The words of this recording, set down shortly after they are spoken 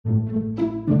I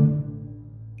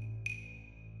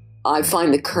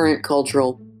find the current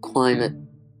cultural climate,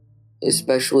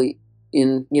 especially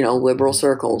in, liberal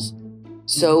circles,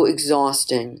 so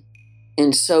exhausting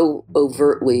and so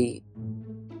overtly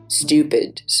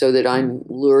stupid, so that I'm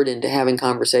lured into having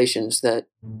conversations that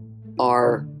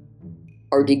are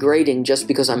degrading just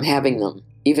because I'm having them.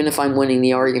 Even if I'm winning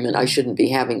the argument, I shouldn't be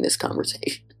having this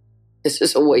conversation. This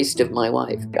is a waste of my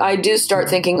life. I do start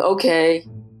thinking, okay,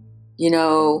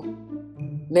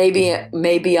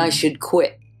 maybe I should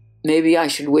quit. Maybe I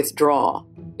should withdraw.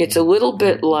 It's a little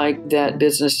bit like that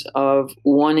business of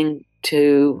wanting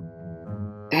to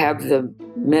have the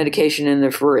medication in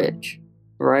the fridge,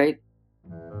 right?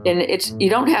 And you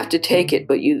don't have to take it,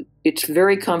 but it's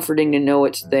very comforting to know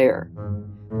it's there.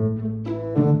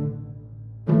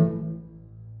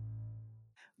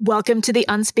 Welcome to the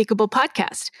Unspeakable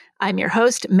Podcast. I'm your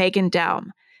host, Meghan Daum.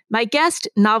 My guest,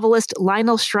 novelist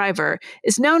Lionel Shriver,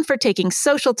 is known for taking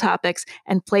social topics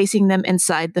and placing them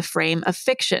inside the frame of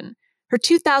fiction. Her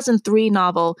 2003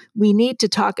 novel, We Need to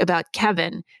Talk About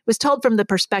Kevin, was told from the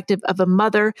perspective of a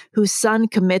mother whose son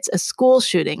commits a school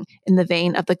shooting in the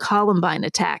vein of the Columbine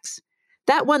attacks.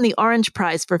 That won the Orange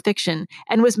Prize for Fiction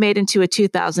and was made into a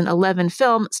 2011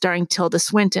 film starring Tilda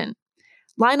Swinton.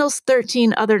 Lionel's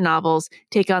 13 other novels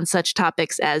take on such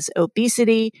topics as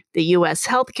obesity, the U.S.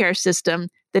 healthcare system,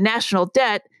 the national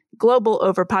debt, global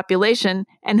overpopulation,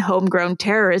 and homegrown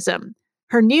terrorism.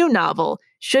 Her new novel,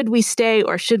 Should We Stay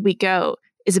or Should We Go?,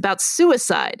 is about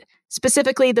suicide,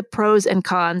 specifically the pros and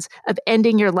cons of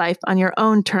ending your life on your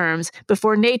own terms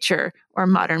before nature or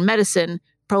modern medicine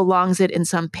prolongs it in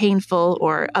some painful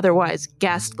or otherwise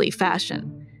ghastly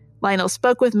fashion. Lionel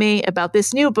spoke with me about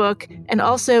this new book and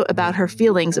also about her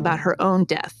feelings about her own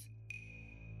death.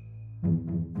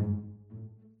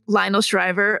 Lionel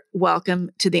Shriver,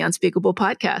 welcome to the Unspeakable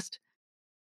Podcast.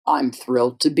 I'm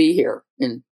thrilled to be here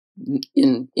in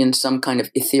some kind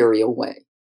of ethereal way.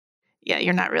 Yeah,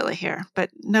 you're not really here, but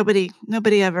nobody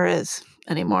ever is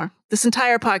anymore. This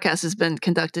entire podcast has been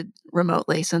conducted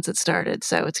remotely since it started,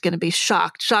 so it's going to be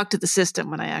shock to the system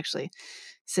when I actually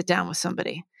sit down with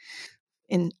somebody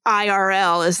in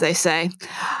IRL, as they say.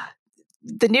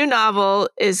 The new novel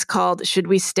is called Should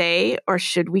We Stay or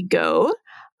Should We Go?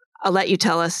 I'll let you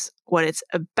tell us what it's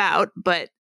about, but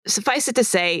suffice it to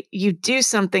say, you do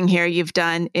something here you've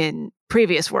done in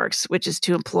previous works, which is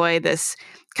to employ this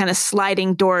kind of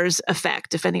sliding doors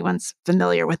effect, if anyone's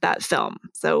familiar with that film.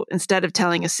 So instead of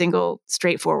telling a single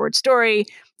straightforward story,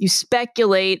 you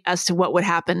speculate as to what would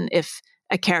happen if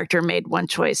a character made one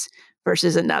choice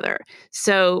versus another.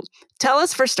 So tell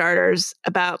us, for starters,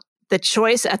 about the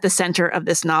choice at the center of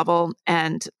this novel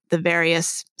and the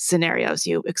various scenarios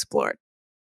you explored.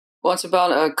 Well, it's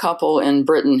about a couple in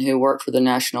Britain who work for the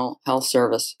National Health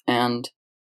Service, and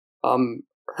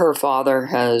her father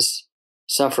has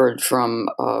suffered from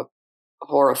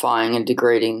horrifying and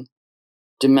degrading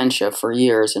dementia for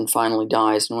years and finally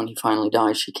dies. And when he finally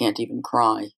dies, she can't even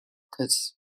cry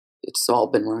because it's all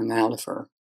been wrung out of her.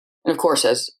 And of course,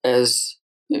 as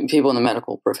people in the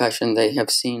medical profession, they have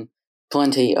seen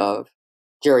plenty of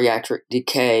geriatric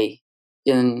decay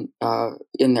in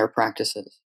their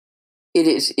practices. It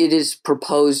is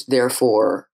proposed,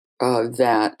 therefore,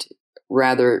 that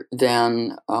rather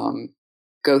than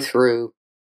go through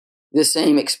the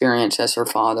same experience as her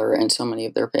father and so many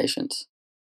of their patients,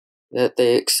 that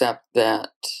they accept that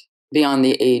beyond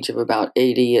the age of about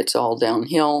 80, it's all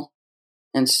downhill.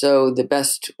 And so the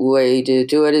best way to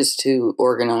do it is to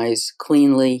organize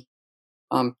cleanly,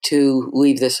 to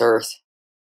leave this earth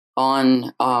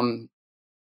on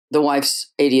the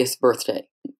wife's 80th birthday,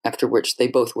 after which they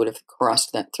both would have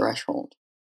crossed that threshold.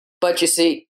 But you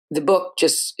see, the book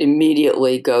just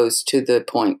immediately goes to the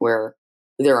point where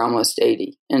they're almost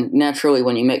 80. And naturally,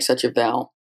 when you make such a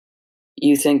vow,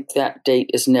 you think that date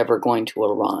is never going to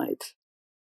arrive.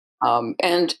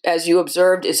 And as you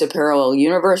observed, it's a parallel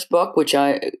universe book, which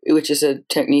is a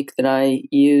technique that I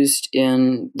used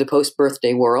in the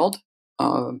post-birthday world.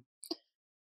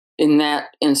 In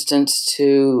that instance,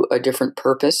 to a different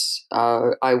purpose.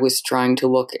 I was trying to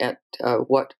look at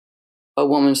what a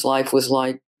woman's life was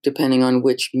like depending on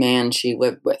which man she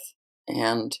lived with.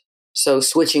 And so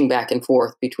switching back and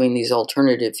forth between these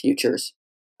alternative futures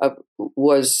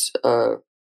was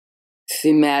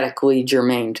thematically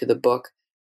germane to the book.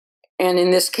 And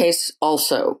in this case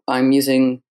also, I'm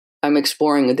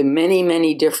exploring the many,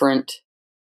 many different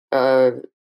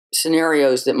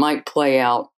scenarios that might play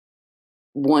out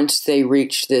once they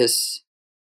reach this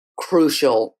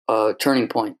crucial turning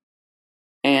point.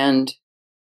 And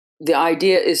the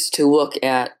idea is to look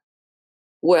at,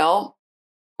 well,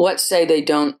 let's say they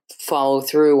don't follow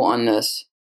through on this.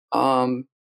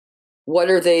 What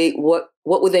are they? What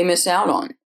would they miss out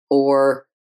on, or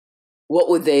what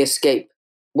would they escape?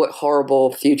 What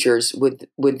horrible futures would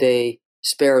they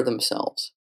spare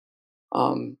themselves?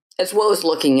 As well as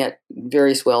looking at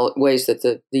various ways that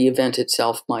the event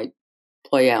itself might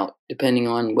play out, depending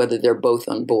on whether they're both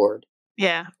on board.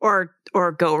 Yeah, or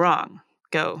go wrong,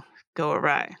 go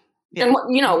awry. Yeah. And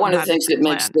one of the things that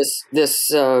makes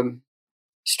this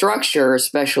structure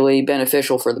especially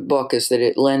beneficial for the book is that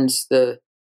it lends the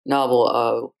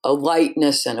novel a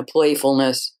lightness and a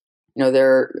playfulness.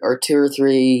 There are 2 or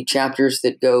 3 chapters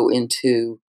that go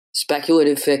into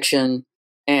speculative fiction,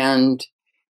 and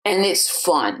it's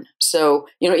fun. So,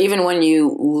 even when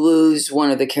you lose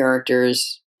one of the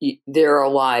characters, they're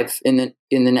alive in the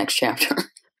next chapter.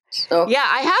 So, yeah,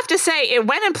 I have to say it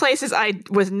went in places I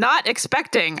was not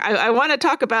expecting. I want to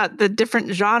talk about the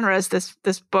different genres this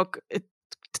book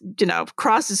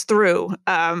crosses through.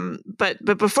 But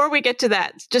before we get to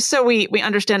that, just so we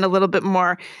understand a little bit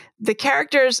more, the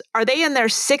characters, are they in their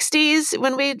 60s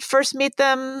when we first meet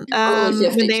them? Early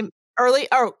 50s.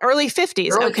 Early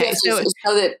 50s. Early Okay. 50s,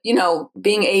 so that,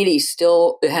 being 80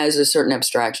 still has a certain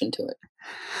abstraction to it.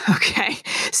 Okay.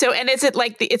 So, and is it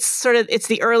like it's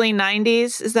the early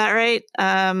 90s? Is that right?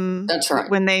 That's right.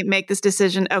 When they make this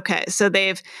decision. Okay. So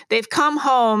they've come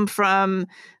home from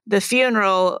the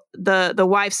funeral, the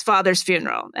wife's father's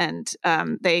funeral, and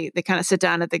they kind of sit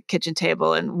down at the kitchen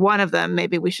table, and one of them,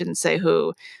 maybe we shouldn't say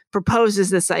who,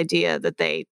 proposes this idea that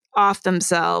they off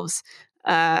themselves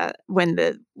when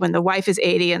the wife is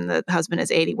 80 and the husband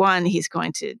is 81. He's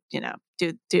going to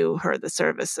do her the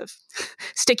service of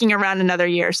sticking around another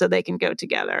year so they can go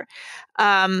together.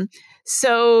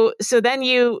 So then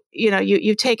you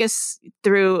take us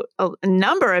through a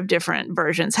number of different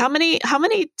versions. How many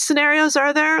scenarios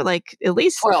are there? Like at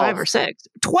least 12. 5 or 6.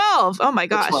 12. Oh my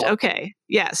gosh. 12. Okay.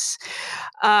 Yes.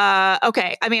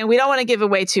 Okay. I mean, we don't want to give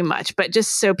away too much, but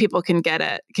just so people can get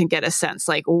a sense,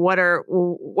 like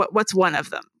what's one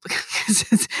of them?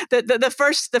 the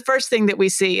first thing that we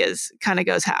see is kind of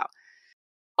goes how?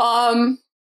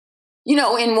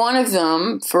 In one of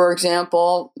them, for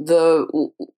example,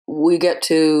 we get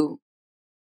to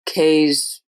the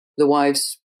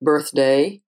wife's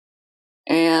birthday,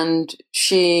 and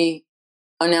she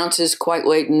announces quite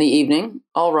late in the evening,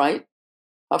 "All right,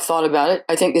 I've thought about it.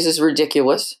 I think this is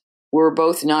ridiculous. We're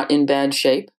both not in bad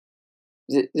shape.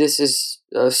 This is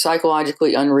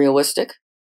psychologically unrealistic.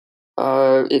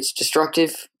 It's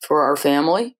destructive for our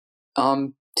family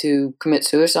to commit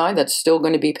suicide. That's still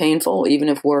going to be painful, even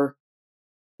if we're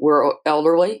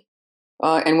elderly,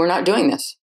 and we're not doing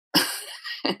this."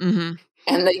 Mm-hmm.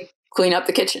 And they clean up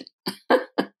the kitchen.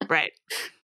 Right.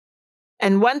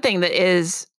 And one thing that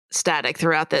is static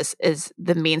throughout this is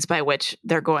the means by which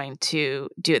they're going to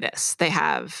do this. They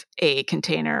have a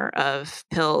container of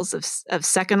pills of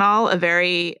Seconal, a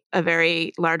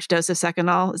very large dose of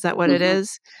Seconal. Is that what it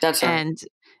is? That's right. And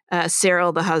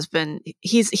Cyril, the husband,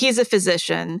 he's a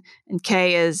physician, and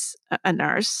Kay is a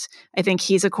nurse. I think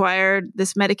he's acquired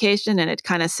this medication, and it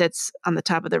kind of sits on the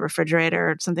top of the refrigerator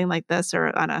or something like this,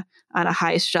 or on a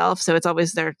high shelf. So it's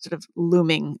always there, sort of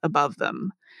looming above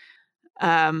them.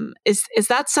 Is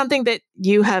that something that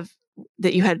you had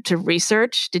to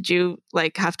research? Did you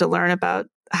have to learn about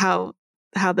how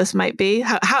this might be?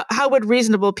 How would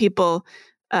reasonable people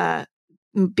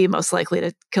be most likely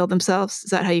to kill themselves?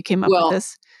 Is that how you came up with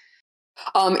this?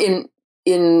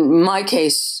 In my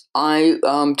case, I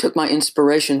took my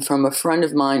inspiration from a friend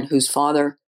of mine whose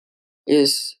father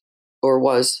is or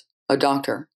was a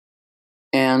doctor,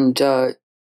 and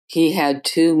he had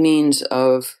 2 means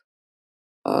of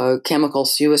chemical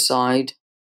suicide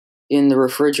in the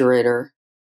refrigerator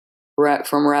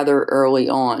from rather early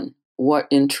on. What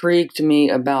intrigued me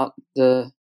about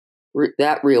that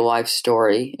real life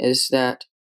story is that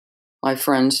my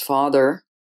friend's father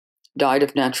died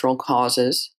of natural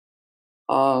causes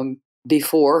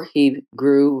before he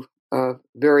grew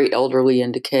very elderly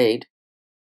and decayed.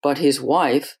 But his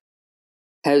wife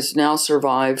has now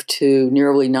survived to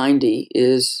nearly 90,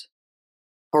 is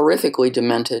horrifically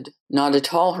demented, not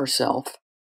at all herself,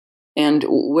 and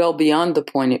well beyond the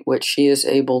point at which she is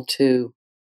able to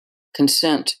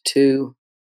consent to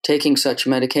taking such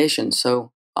medication.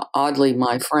 So oddly,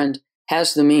 my friend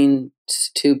has the means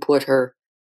to put her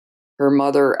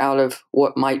mother out of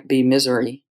what might be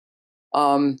misery.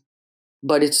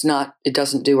 But it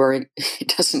doesn't do her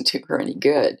any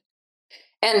good.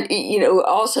 And,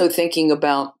 also thinking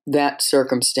about that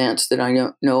circumstance that I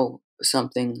don't know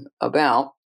something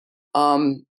about,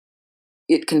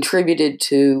 it contributed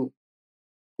to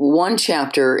one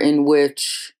chapter in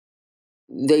which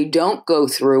they don't go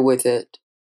through with it,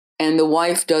 And the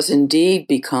wife does indeed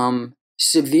become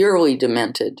severely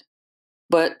demented.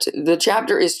 But the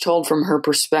chapter is told from her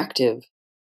perspective.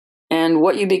 And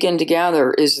what you begin to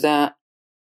gather is that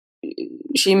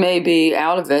she may be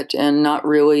out of it and not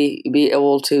really be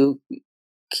able to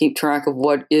keep track of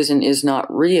what is and is not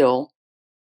real,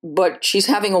 but she's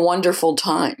having a wonderful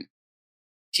time.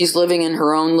 She's living in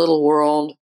her own little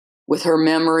world with her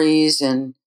memories,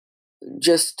 and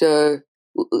just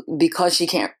because she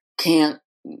can't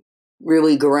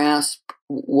really grasp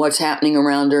what's happening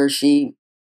around her, she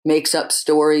makes up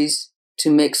stories to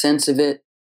make sense of it.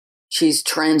 She's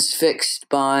transfixed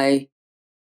by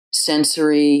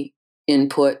sensory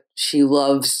input. She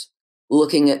loves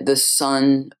looking at the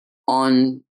sun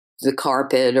on the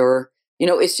carpet, or,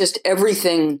 it's just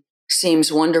everything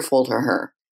seems wonderful to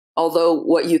her. Although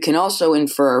what you can also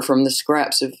infer from the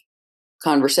scraps of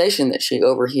conversation that she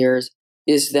overhears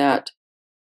is that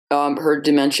her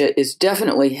dementia is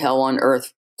definitely hell on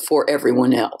earth for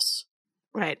everyone else.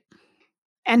 Right.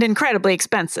 And incredibly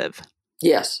expensive.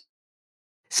 Yes.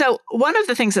 So one of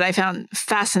the things that I found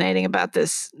fascinating about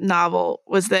this novel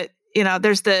was that,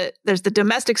 there's the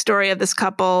domestic story of this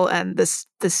couple and this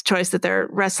choice that they're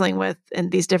wrestling with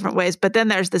in these different ways. But then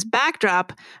there's this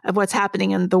backdrop of what's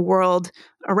happening in the world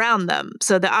around them.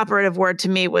 So the operative word to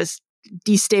me was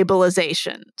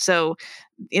destabilization. So,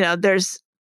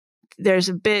 there's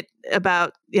a bit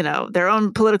about, their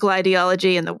own political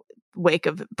ideology in the wake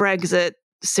of Brexit.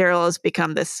 Cyril has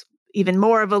become this even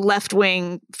more of a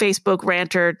left-wing Facebook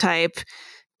ranter type,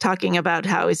 talking about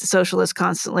how he's a socialist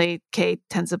constantly. Kate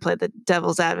tends to play the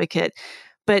devil's advocate.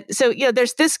 But so,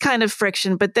 there's this kind of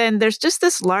friction, but then there's just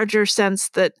this larger sense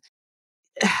that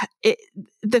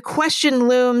the question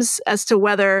looms as to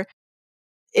whether,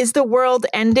 is the world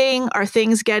ending? Are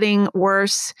things getting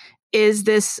worse? Is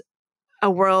this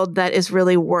a world that is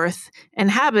really worth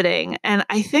inhabiting? And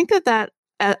I think that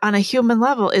on a human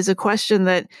level is a question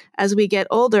that as we get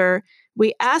older,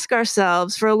 we ask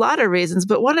ourselves for a lot of reasons,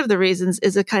 but one of the reasons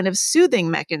is a kind of soothing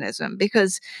mechanism,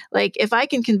 because if I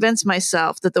can convince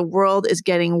myself that the world is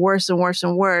getting worse and worse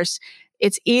and worse,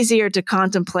 it's easier to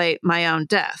contemplate my own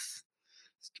death.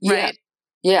 Right?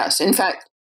 Yeah. Yes. In fact,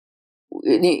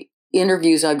 in the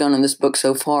interviews I've done on this book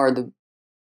so far, the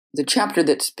chapter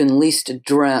that's been least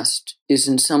addressed is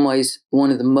in some ways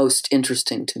one of the most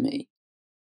interesting to me.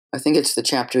 I think it's the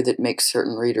chapter that makes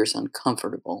certain readers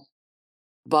uncomfortable.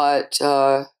 But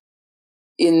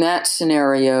in that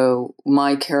scenario,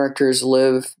 my characters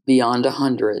live beyond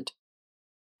 100.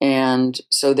 And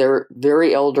so they're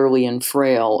very elderly and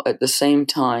frail at the same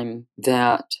time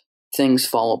that things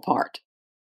fall apart.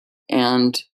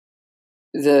 And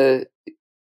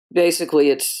basically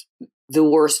it's the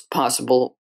worst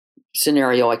possible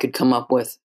scenario I could come up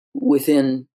with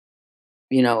within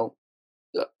the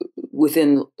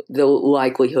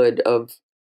likelihood of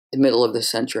the middle of the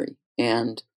century.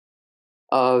 And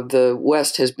the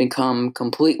West has become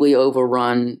completely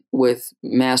overrun with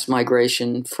mass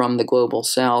migration from the global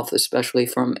South, especially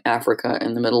from Africa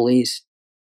and the Middle East.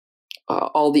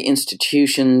 All the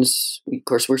institutions, of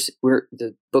course, we're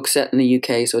the book set in the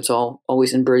UK, so it's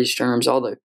always in British terms. All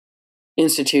the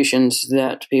institutions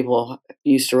that people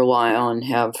used to rely on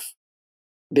have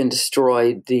been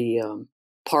destroyed. The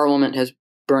Parliament has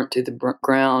burnt to the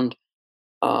ground.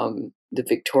 The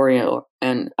Victoria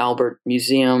and Albert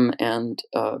Museum and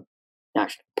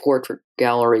National Portrait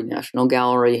Gallery, National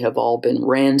Gallery have all been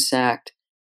ransacked.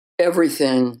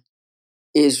 Everything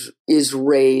is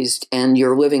razed, and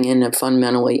you're living in a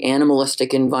fundamentally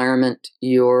animalistic environment.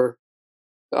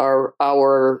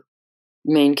 Our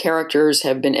main characters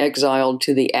have been exiled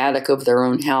to the attic of their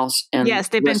own house, and yes,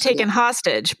 they've been taken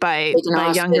hostage by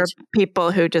younger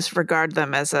people who just regard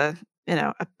them as a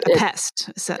pest,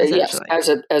 essentially. Yes,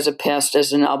 as a pest,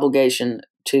 as an obligation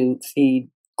to feed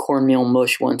cornmeal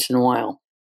mush once in a while.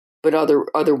 But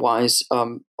otherwise,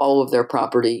 all of their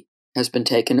property has been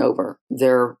taken over.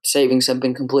 Their savings have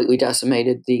been completely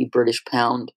decimated. The British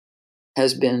pound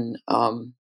has been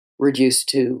reduced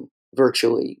to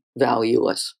virtually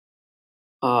valueless.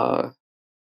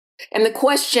 And the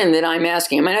question that I'm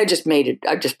asking, I just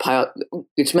piled,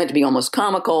 it's meant to be almost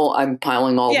comical. I'm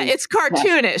piling all these. Yeah, it's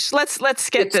cartoonish. Let's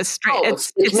get this straight.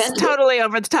 It's totally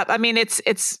over the top.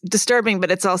 It's disturbing, but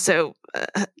it's also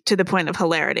to the point of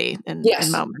hilarity in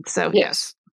moments. So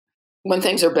yes. When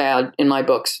things are bad in my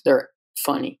books, they're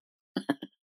funny.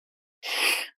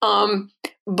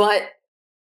 But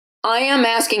I am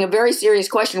asking a very serious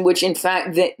question, which in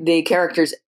fact the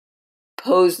characters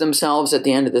pose themselves at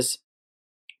the end of this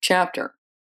chapter.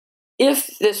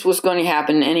 If this was going to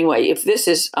happen anyway, if this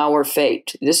is our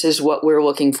fate, this is what we're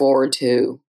looking forward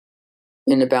to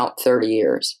in about 30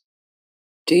 years,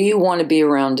 do you want to be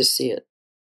around to see it?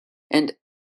 And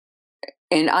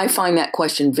I find that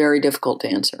question very difficult to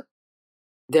answer.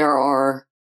 There are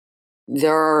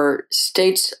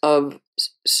states of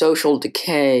social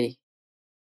decay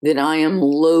that I am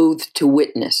loath to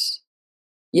witness.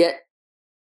 Yet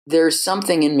there's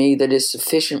something in me that is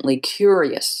sufficiently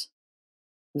curious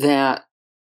that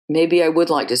maybe I would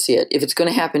like to see it. If it's going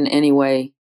to happen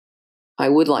anyway, I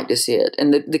would like to see it.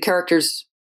 And the characters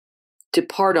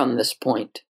depart on this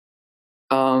point.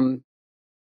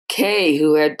 Kay,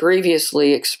 who had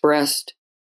previously expressed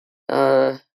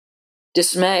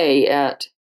dismay at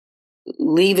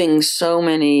leaving so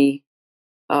many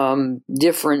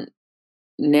different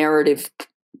narrative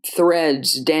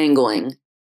threads dangling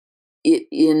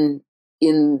in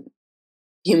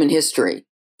human history,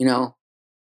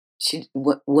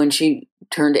 when she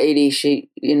turned 80,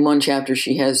 in one chapter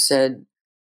she has said,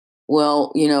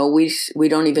 well, we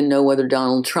don't even know whether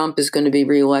Donald Trump is going to be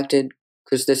reelected,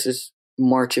 because this is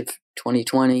March of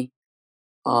 2020.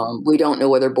 We don't know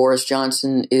whether Boris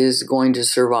Johnson is going to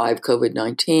survive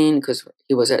COVID-19, because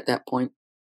he was at that point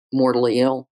mortally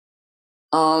ill.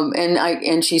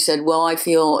 And she said, well, I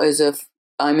feel as if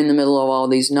I'm in the middle of all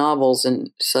these novels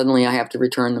and suddenly I have to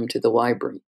return them to the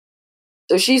library.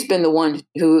 So she's been the one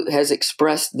who has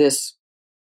expressed this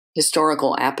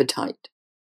historical appetite.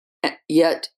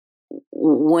 Yet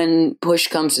when push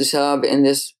comes to shove in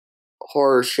this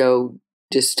horror show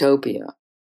dystopia,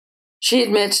 she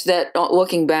admits that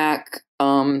looking back,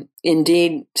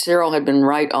 indeed, Cyril had been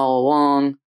right all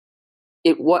along.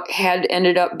 What had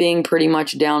ended up being pretty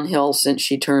much downhill since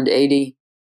she turned 80.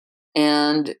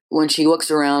 And when she looks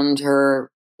around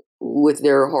her with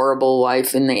their horrible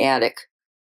life in the attic,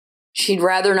 she'd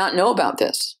rather not know about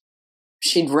this.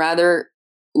 She'd rather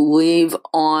leave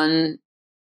on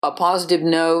a positive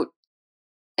note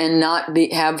and not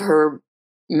have her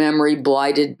memory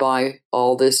blighted by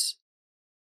all this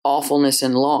awfulness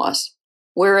and loss.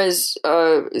 Whereas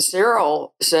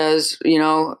Cyril says,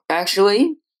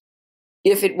 actually,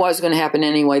 if it was going to happen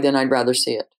anyway, then I'd rather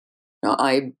see it.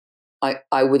 I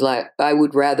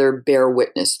would rather bear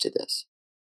witness to this.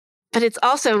 But it's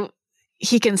also,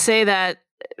 he can say that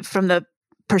from the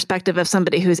perspective of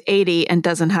somebody who's 80 and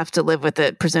doesn't have to live with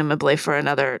it, presumably for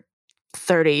another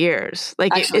 30 years.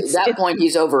 Like, actually, at that point,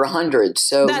 he's over 100.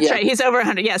 So that's right. He's over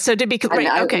 100. Yeah. So to be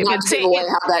right. Okay. Not to give away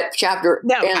how that chapter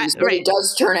ends, but it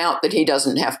does turn out that he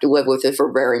doesn't have to live with it for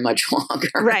very much longer.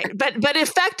 Right. But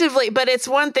effectively, but it's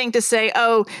one thing to say,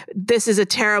 oh, this is a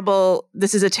terrible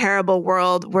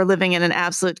world. We're living in an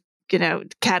absolute,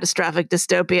 catastrophic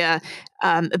dystopia.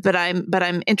 But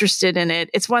I'm interested in it.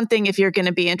 It's one thing if you're going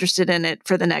to be interested in it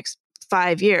for the next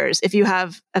 5 years. If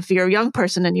you're a young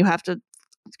person and you have to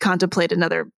contemplate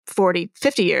another 40,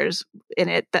 50 years in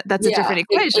it, that's a different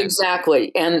equation.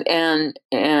 Exactly. And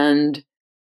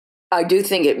I do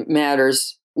think it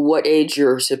matters what age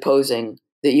you're supposing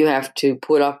that you have to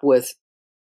put up with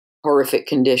horrific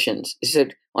conditions. He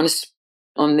said on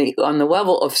the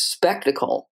level of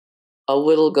spectacle, a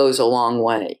little goes a long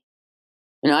way.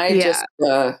 And I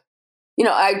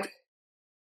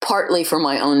partly for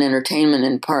my own entertainment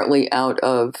and partly out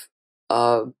of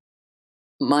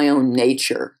my own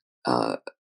nature, I'm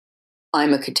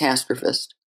a catastrophist,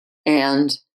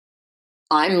 and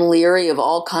I'm leery of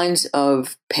all kinds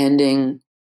of pending,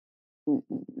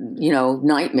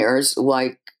 nightmares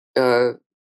like a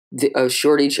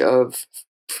shortage of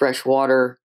fresh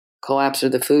water, collapse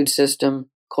of the food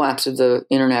system, collapse of the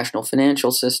international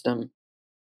financial system.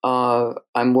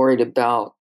 I'm worried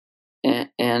about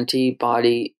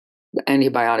antibiotic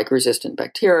resistant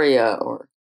bacteria or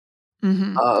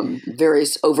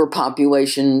various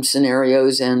overpopulation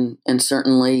scenarios and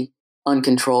certainly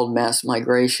uncontrolled mass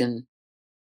migration.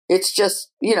 It's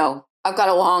just, I've got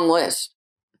a long list.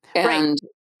 And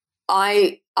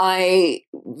I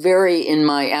vary in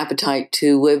my appetite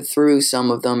to live through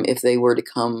some of them if they were to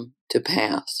come to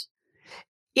pass.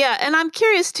 Yeah, and I'm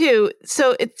curious too.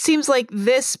 So it seems like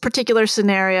this particular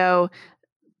scenario,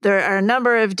 there are a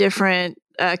number of different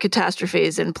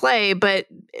catastrophes in play, but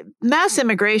mass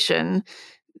immigration,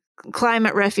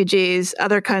 climate refugees,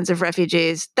 other kinds of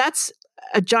refugees, that's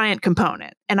a giant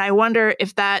component. And I wonder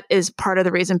if that is part of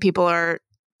the reason people are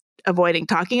avoiding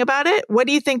talking about it. What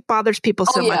do you think bothers people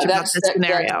so much about this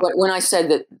scenario? When I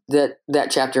said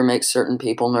that chapter makes certain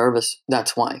people nervous,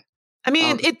 that's why. I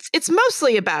mean, it's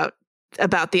mostly about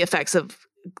the effects of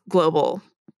global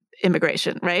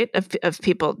immigration, right? Of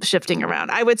people shifting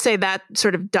around. I would say that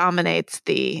sort of dominates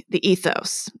the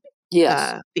ethos.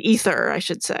 Yes. The ether, I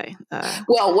should say.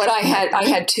 Well, I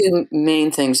had two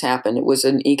main things happen. It was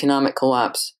an economic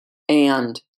collapse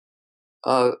and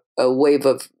a wave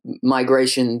of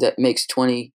migration that makes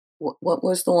what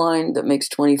was the line that makes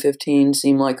 2015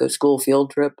 seem like a school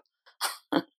field trip?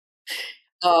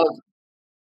 uh,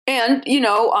 and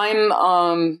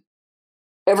I'm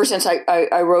ever since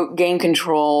I wrote Game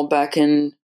Control back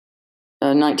in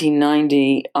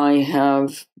 1990, I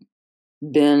have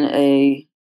been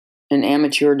an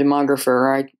amateur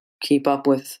demographer. I keep up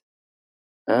with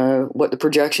what the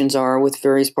projections are with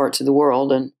various parts of the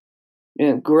world, and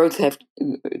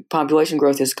population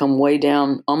growth has come way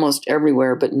down almost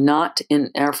everywhere, but not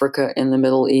in Africa and the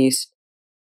Middle East.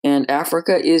 And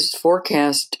Africa is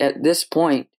forecast at this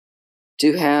point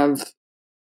to have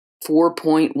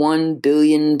 4.1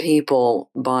 billion people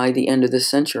by the end of the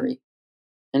century.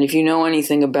 And if you know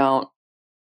anything about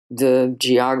the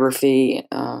geography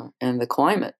and the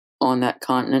climate on that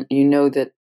continent, you know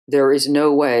that there is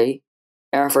no way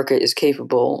Africa is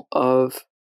capable of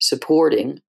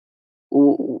supporting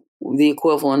the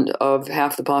equivalent of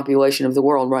half the population of the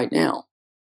world right now.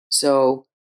 So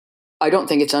I don't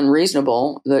think it's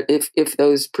unreasonable that if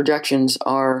those projections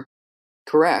are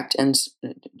correct, and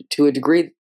to a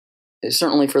degree,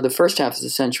 certainly for the first half of the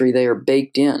century, they are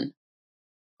baked in,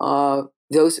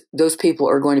 those people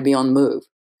are going to be on the move.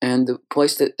 And the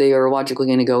place that they are logically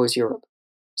going to go is Europe.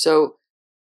 So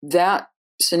that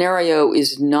scenario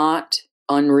is not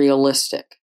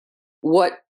unrealistic.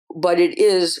 But it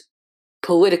is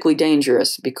politically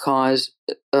dangerous because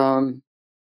on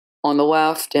the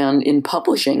left and in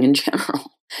publishing in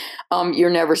general, you're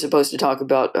never supposed to talk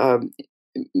about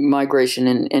migration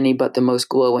in any but the most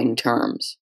glowing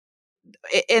terms.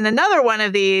 In another one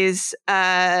of these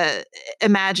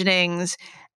imaginings,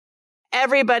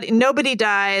 nobody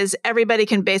dies. Everybody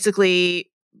can basically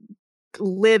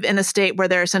live in a state where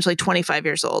they're essentially 25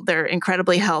 years old. They're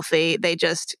incredibly healthy. They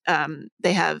just,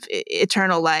 they have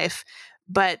eternal life.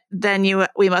 But then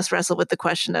we must wrestle with the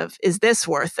question of, is this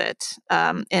worth it?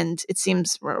 And it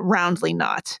seems roundly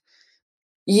not.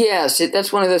 Yes,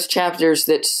 that's one of those chapters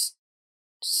that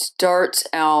starts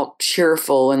out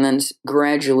cheerful and then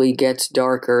gradually gets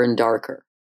darker and darker,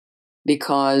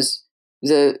 because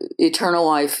the eternal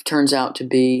life turns out to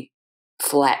be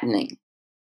flattening,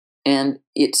 and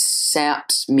it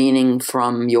saps meaning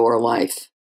from your life.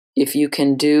 If you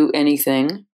can do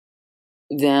anything,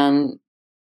 then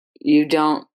you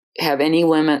don't have any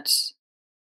limits,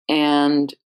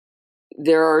 and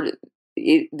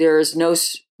there's no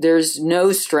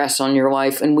stress on your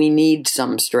life, and we need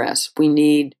some stress.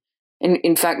 And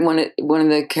in fact, one of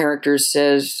the characters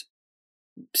says,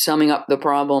 summing up the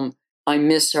problem, "I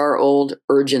miss our old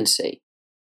urgency."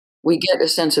 We get a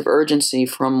sense of urgency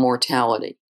from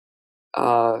mortality.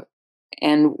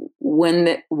 And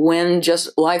when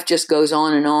just life just goes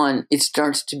on, it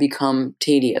starts to become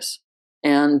tedious,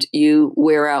 and you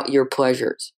wear out your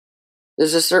pleasures.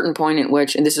 There's a certain point at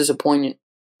which, and this is a poignant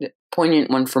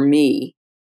one for me,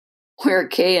 where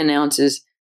Kay announces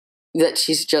that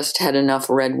she's just had enough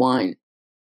red wine.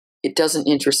 It doesn't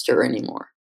interest her anymore.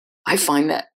 I find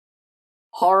that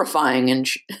horrifying and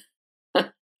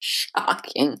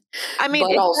shocking,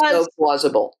 but also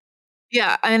plausible.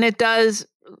 Yeah, and it does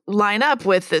line up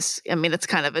with this. I mean, it's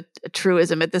kind of a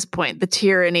truism at this point, the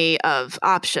tyranny of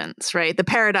options, right? The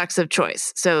paradox of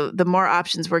choice. So the more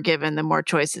options we're given, the more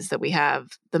choices that we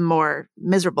have, the more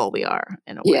miserable we are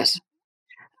in a way. Yes.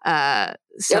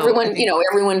 So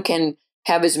everyone can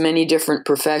have as many different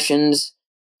professions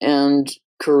and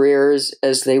careers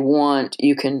as they want.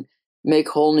 You can make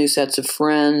whole new sets of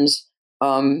friends.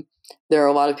 There are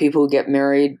a lot of people who get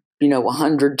married,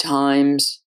 100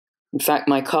 times. In fact,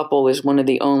 my couple is one of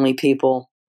the only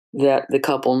people that the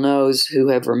couple knows who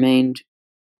have remained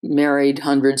married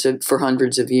for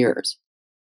hundreds of years.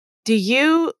 Do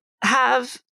you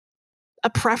have a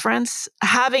preference?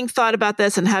 Having thought about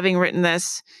this and having written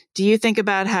this, do you think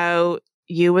about how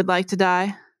you would like to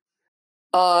die?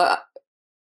 I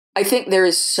think there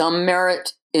is some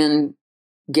merit in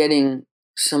getting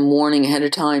some warning ahead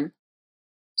of time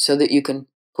so that you can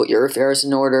put your affairs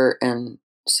in order and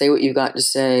say what you've got to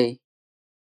say.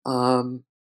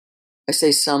 I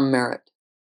say some merit,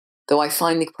 though I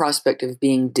find the prospect of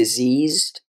being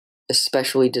diseased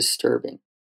especially disturbing.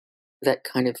 That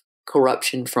kind of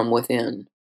corruption from within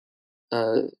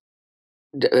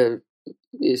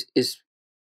is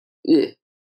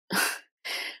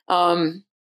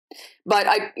but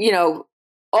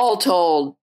all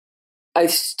told, I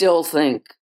still think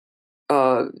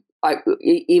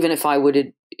even if I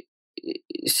would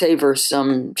savor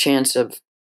some chance of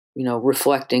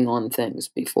reflecting on things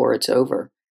before it's over,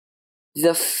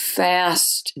 the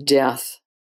fast death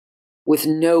with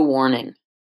no warning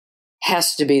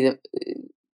has to be the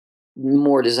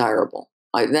more desirable.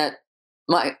 I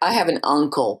have an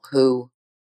uncle who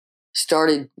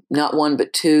started not one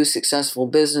but two successful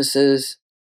businesses.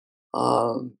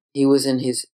 He was in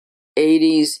his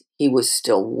 80s. He was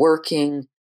still working.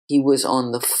 He was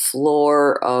on the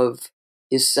floor of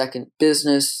his second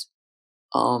business,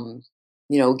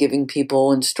 giving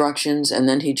people instructions, and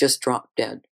then he just dropped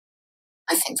dead.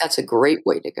 I think that's a great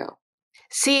way to go.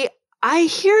 See, I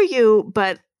hear you,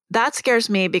 but that scares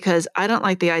me because I don't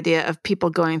like the idea of people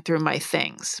going through my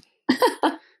things.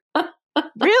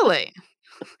 Really?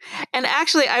 And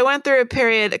actually, I went through a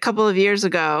period a couple of years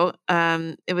ago.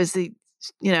 It was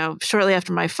shortly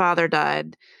after my father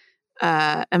died.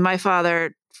 And my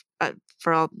father,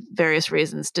 for all various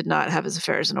reasons, did not have his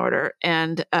affairs in order.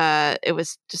 And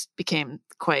it became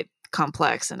quite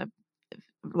complex and a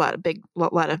lot of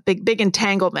big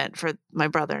entanglement for my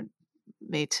brother and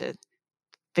me to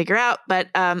figure out. But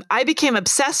I became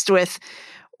obsessed with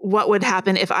what would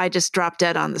happen if I just dropped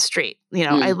dead on the street.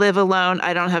 I live alone.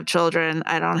 I don't have children.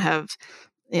 I don't have,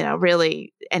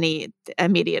 really any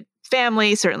immediate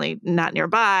family, certainly not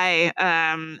nearby.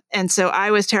 And so I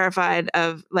was terrified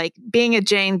of like being a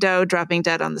Jane Doe dropping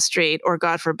dead on the street, or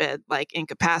God forbid, like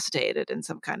incapacitated in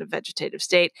some kind of vegetative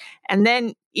state. And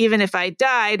then even if I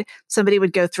died, somebody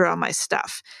would go through all my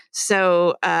stuff.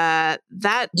 So that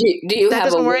do you have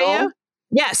doesn't a worry will? you?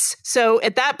 Yes. So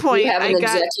at that point, Do you have an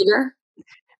executor?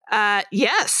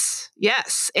 Yes.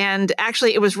 And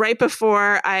actually, it was right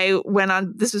before I went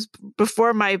on. This was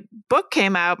before my book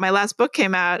came out. My last book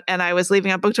came out, and I was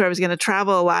leaving on book tour. I was going to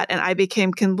travel a lot, and I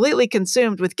became completely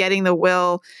consumed with getting the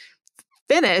will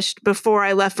finished before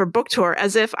I left for book tour,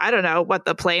 as if, I don't know, what,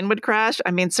 the plane would crash.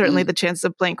 I mean, certainly the chances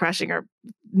of plane crashing are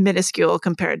minuscule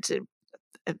compared to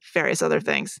various other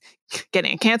things,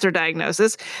 getting a cancer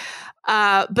diagnosis.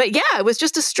 But yeah, it was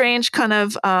just a strange kind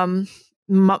of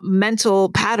mental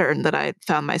pattern that I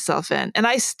found myself in. And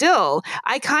I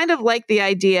kind of like the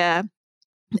idea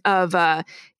of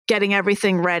getting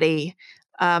everything ready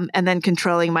and then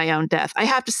controlling my own death. I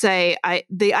have to say,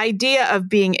 the idea of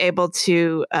being able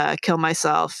to kill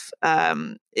myself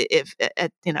if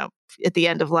at the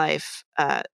end of life,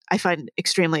 I find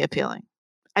extremely appealing.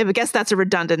 I guess that's a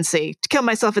redundancy, to kill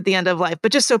myself at the end of life.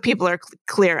 But just so people are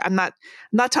clear, I'm not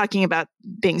talking about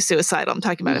being suicidal. I'm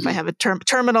talking about if I have a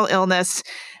terminal illness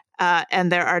and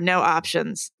there are no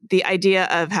options, the idea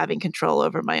of having control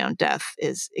over my own death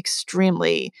is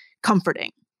extremely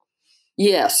comforting.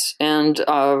 Yes. And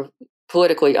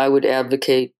politically, I would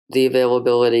advocate the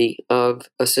availability of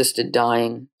assisted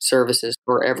dying services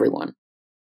for everyone.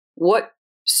 What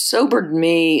sobered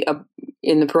me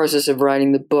in the process of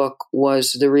writing the book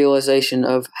was the realization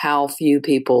of how few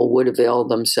people would avail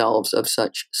themselves of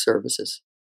such services.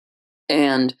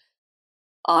 And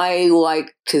I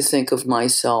like to think of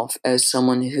myself as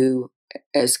someone who,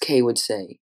 as Kay would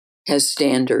say, has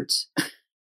standards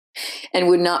and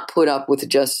would not put up with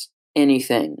just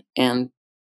anything. And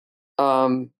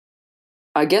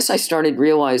I guess I started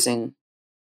realizing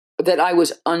that I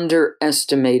was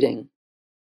underestimating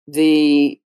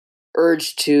the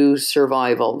urge to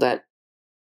survival, that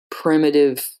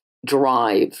primitive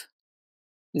drive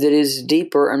that is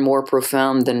deeper and more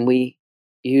profound than we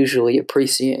usually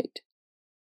appreciate.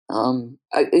 I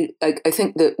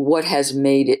think that what has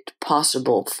made it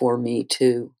possible for me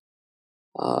to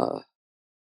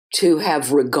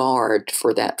have regard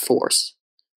for that force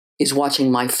is watching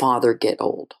my father get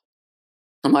old.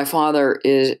 And my father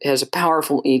has a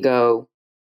powerful ego,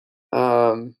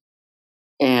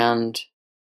 and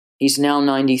he's now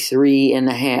 93 and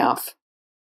a half.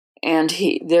 And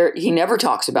he never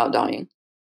talks about dying.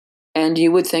 And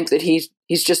you would think that he's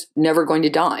just never going to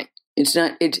die. It's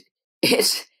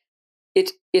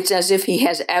as if he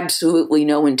has absolutely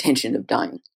no intention of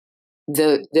dying.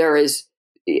 There is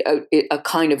a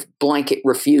kind of blanket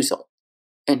refusal,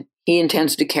 and he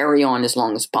intends to carry on as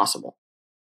long as possible.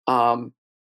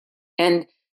 And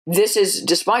this is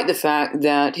despite the fact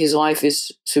that his life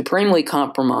is supremely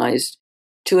compromised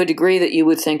to a degree that you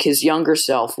would think his younger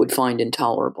self would find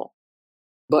intolerable.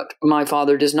 But my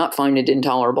father does not find it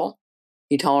intolerable.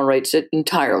 He tolerates it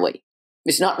entirely.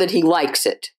 It's not that he likes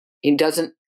it. He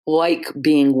doesn't like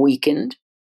being weakened.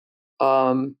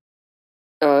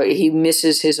 He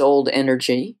misses his old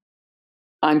energy.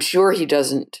 I'm sure he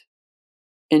doesn't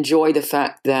enjoy the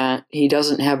fact that he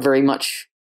doesn't have very much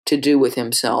to do with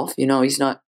himself. He's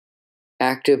not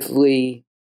actively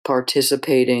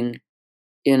participating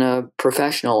in a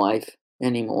professional life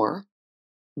anymore.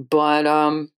 But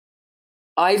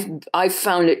I've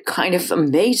found it kind of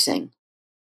amazing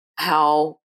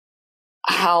how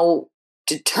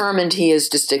determined he is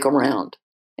to stick around,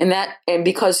 and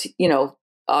because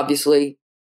obviously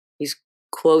he's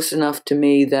close enough to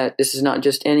me that this is not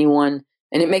just anyone,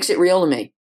 and it makes it real to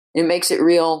me. It makes it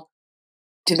real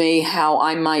to me how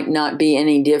I might not be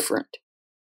any different.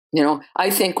 I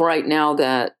think right now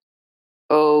that,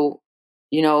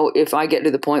 if I get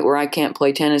to the point where I can't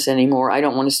play tennis anymore, I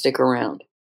don't want to stick around.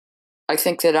 I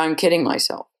think that I'm kidding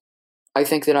myself. I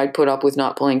think that I'd put up with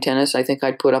not playing tennis. I think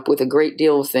I'd put up with a great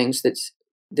deal of things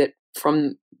that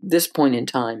from this point in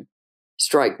time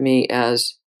strike me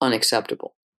as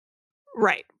unacceptable.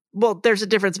 Right. Well, there's a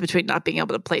difference between not being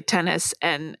able to play tennis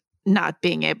and not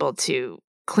being able to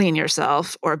clean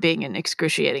yourself or being in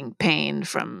excruciating pain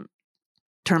from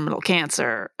terminal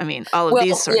cancer. I mean, all of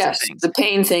these sorts of things. The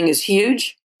pain thing is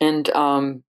huge. And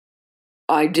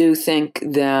I do think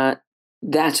that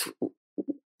that's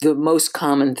the most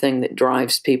common thing that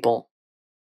drives people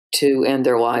to end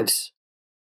their lives.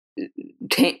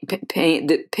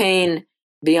 Pain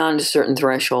beyond a certain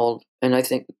threshold. And I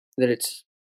think that it's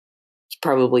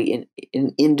probably in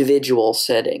an individual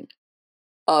setting.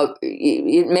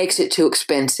 It makes it too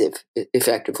expensive,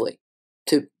 effectively,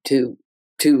 to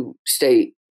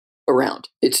stay around.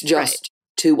 It's just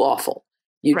too awful.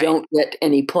 You don't get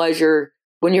any pleasure.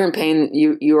 When you're in pain,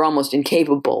 you're almost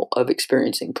incapable of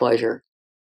experiencing pleasure.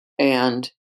 And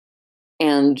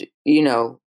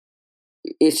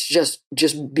it's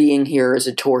just being here is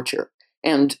a torture.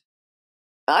 And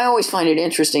I always find it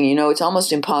interesting, it's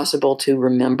almost impossible to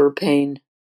remember pain.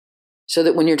 So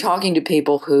that when you're talking to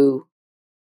people who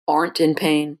aren't in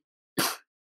pain,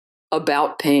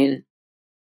 about pain,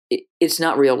 it's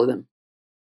not real to them.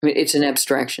 I mean, it's an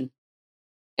abstraction.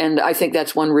 And I think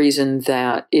that's one reason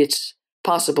that it's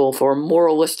possible for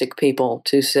moralistic people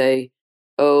to say,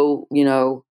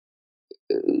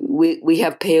 we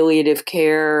have palliative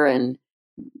care and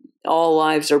all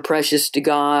lives are precious to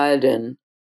God, and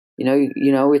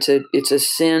it's a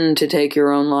sin to take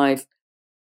your own life.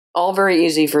 All very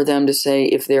easy for them to say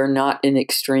if they're not in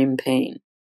extreme pain.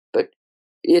 But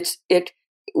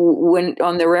when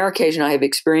on the rare occasion I have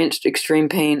experienced extreme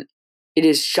pain, it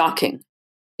is shocking.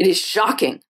 It is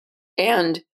shocking.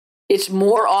 And it's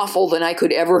more awful than I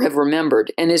could ever have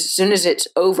remembered. And as soon as it's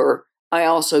over, I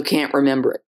also can't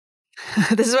remember it.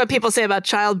 This is what people say about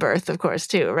childbirth, of course,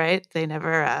 too, right? They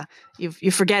never,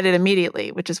 you forget it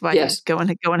immediately, which is why you go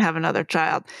and have another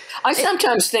child. I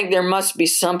sometimes think there must be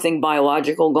something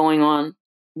biological going on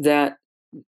that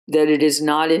it is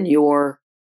not in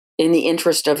the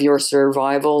interest of your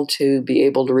survival to be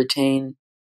able to retain.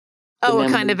 A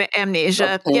kind of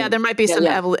amnesia. Yeah, there might be some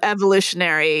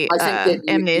evolutionary I think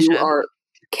that amnesia. You are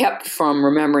kept from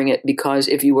remembering it because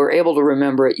if you were able to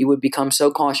remember it, you would become so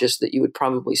cautious that you would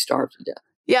probably starve to death.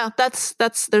 Yeah,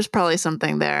 there's probably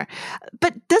something there.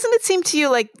 But doesn't it seem to you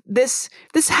like this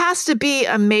has to be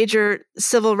a major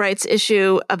civil rights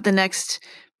issue of the next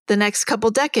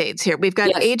couple decades here? We've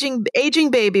got aging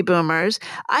baby boomers.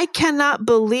 I cannot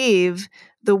believe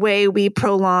the way we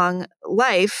prolong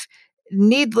life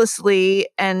needlessly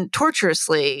and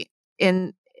torturously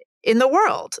in the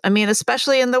world. I mean,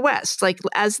 especially in the West, like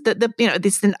as this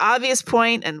is an obvious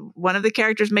point, and one of the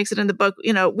characters makes it in the book,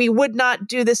 we would not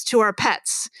do this to our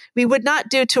pets. We would not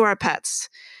do to our pets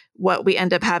what we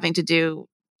end up having to do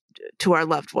to our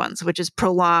loved ones, which is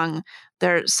prolong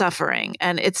their suffering.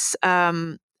 And it's,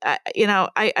 I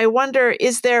wonder,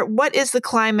 what is the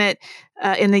climate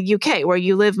in the UK where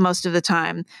you live most of the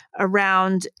time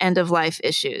around end of life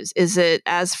issues? Is it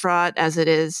as fraught as it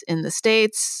is in the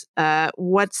States?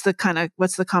 What's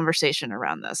the conversation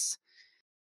around this?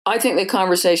 I think the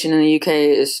conversation in the UK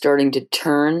is starting to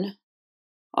turn,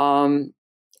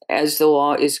 as the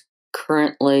law is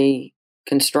currently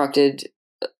constructed.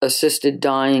 Assisted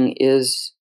dying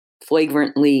is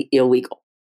flagrantly illegal.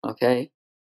 Okay.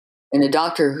 And a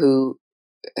doctor who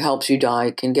helps you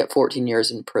die can get 14 years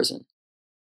in prison.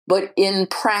 But in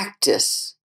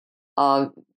practice,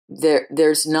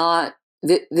 there's not.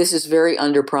 This is very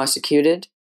under-prosecuted,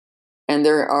 and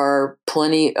there are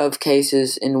plenty of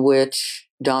cases in which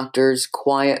doctors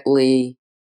quietly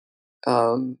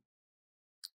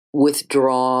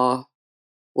withdraw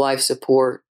life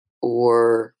support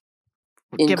or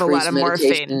give a lot of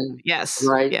morphine. Yes,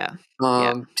 right.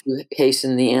 To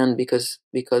hasten the end because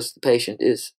the patient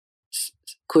is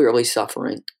clearly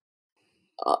suffering.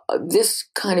 This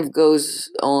kind of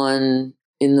goes on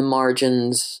in the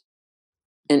margins,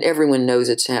 and everyone knows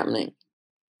it's happening.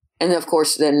 And of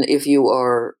course, then if you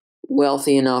are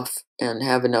wealthy enough and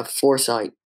have enough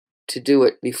foresight to do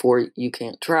it before you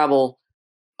can't travel,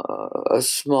 a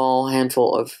small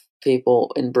handful of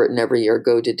people in Britain every year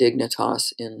go to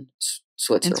Dignitas in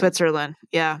Switzerland. In Switzerland,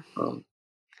 yeah.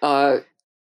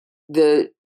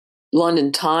 The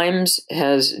London Times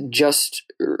has just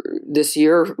this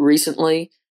year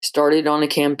recently started on a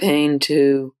campaign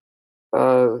to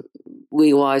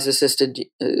legalize assisted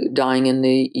dying in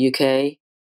the UK.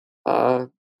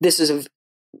 This is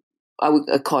I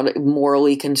would call it a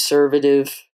morally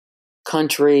conservative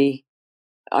country.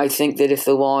 I think that if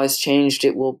the law is changed,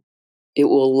 it will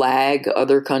lag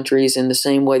other countries in the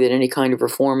same way that any kind of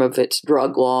reform of its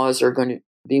drug laws are going to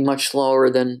be much slower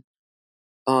than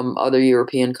other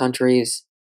European countries.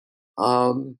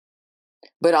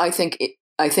 But I think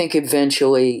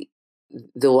eventually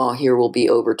the law here will be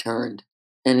overturned,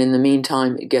 and in the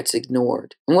meantime, it gets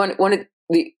ignored.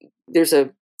 There's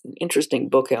an interesting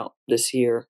book out this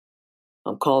year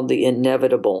called "The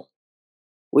Inevitable,"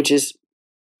 which is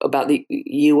about the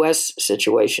U.S.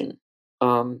 situation,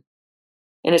 and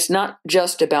it's not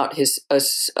just about his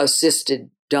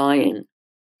assisted dying.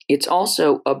 It's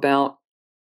also about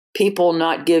people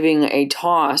not giving a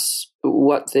toss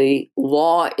what the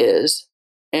law is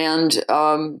and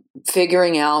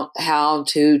figuring out how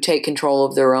to take control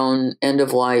of their own end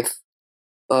of life,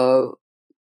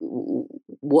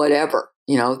 whatever.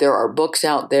 There are books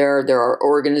out there. There are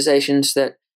organizations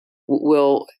that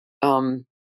will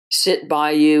sit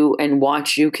by you and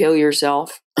watch you kill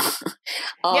yourself.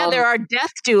 Yeah, there are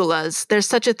death doulas. There's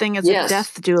such a thing as a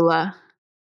death doula.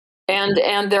 And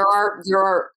there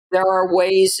are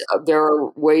ways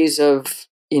of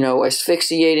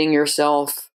asphyxiating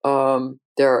yourself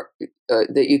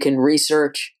that you can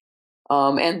research,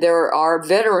 and there are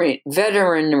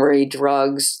veterinary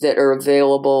drugs that are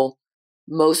available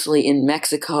mostly in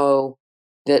Mexico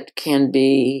that can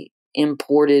be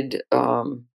imported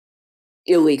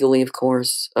illegally, of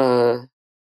course, and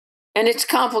it's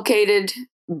complicated,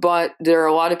 but there are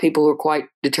a lot of people who are quite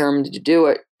determined to do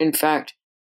it. In fact,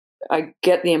 I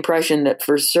get the impression that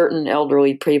for certain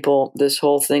elderly people, this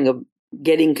whole thing of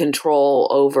getting control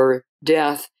over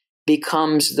death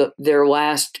becomes their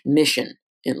last mission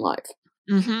in life.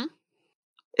 Mm-hmm.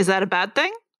 Is that a bad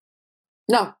thing?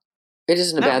 No, it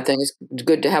isn't a bad thing. It's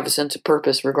good to have a sense of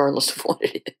purpose regardless of what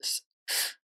it is.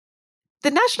 The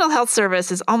National Health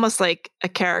Service is almost like a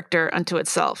character unto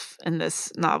itself in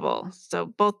this novel. So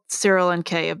both Cyril and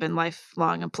Kay have been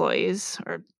lifelong employees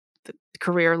or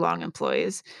career-long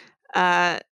employees.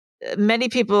 Many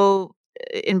people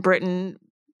in Britain,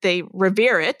 they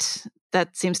revere it.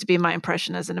 That seems to be my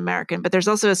impression as an American. But there's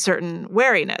also a certain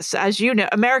wariness. As you know,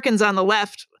 Americans on the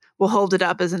left will hold it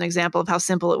up as an example of how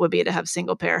simple it would be to have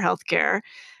single-payer health care,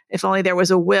 if only there was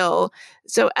a will.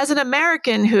 So as an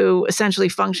American who essentially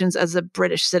functions as a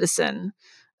British citizen,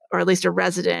 or at least a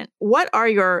resident, what are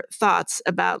your thoughts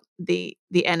about the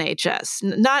NHS?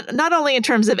 Not only in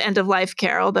terms of end-of-life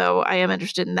care, although I am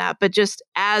interested in that, but just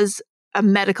as a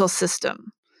medical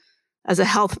system, as a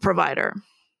health provider.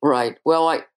 Right.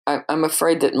 Well, I'm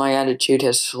afraid that my attitude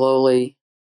has slowly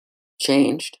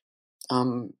changed.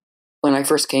 When I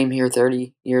first came here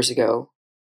 30 years ago,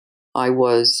 I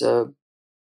was a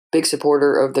big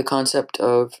supporter of the concept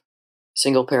of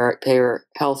single-payer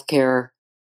health care.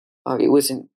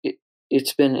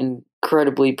 It's been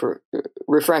incredibly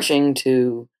refreshing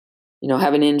to,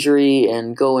 have an injury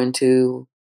and go into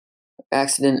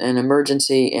accident and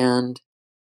emergency, and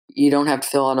you don't have to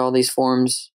fill out all these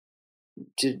forms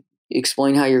to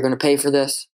explain how you're going to pay for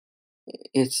this.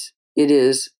 It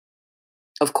is,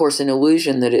 of course, an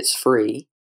illusion that it's free,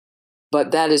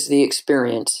 but that is the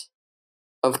experience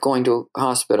of going to a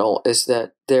hospital, is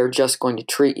that they're just going to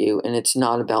treat you and it's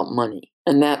not about money.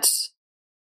 And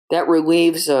that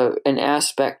relieves an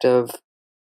aspect of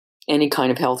any kind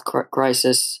of health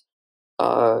crisis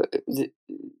that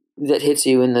hits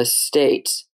you in the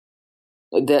States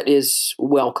that is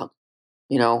welcome,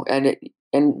 and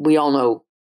we all know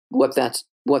what that's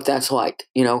like.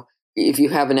 If you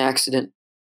have an accident,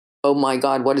 oh my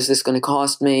God, what is this going to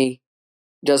cost me?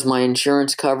 Does my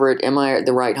insurance cover it? Am I at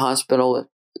the right hospital?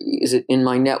 Is it in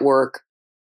my network?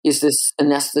 Is this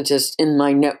anesthetist in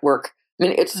my network? I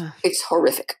mean, it's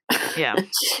horrific. Yeah.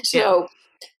 So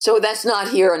that's not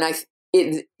here, and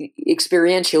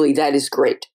experientially that is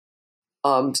great.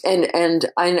 And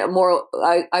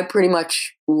I pretty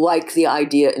much like the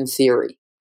idea in theory.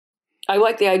 I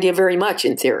like the idea very much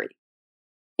in theory.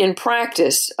 In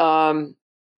practice, the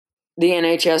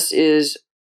NHS is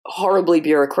horribly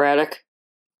bureaucratic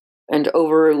and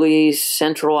overly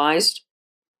centralized.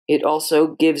 It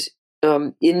also gives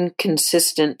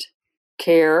inconsistent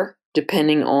care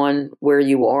depending on where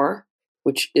you are,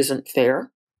 which isn't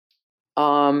fair.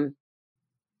 And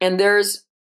there's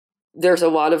a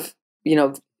lot of,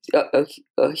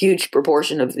 a huge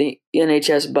proportion of the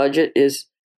NHS budget is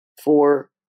for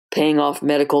paying off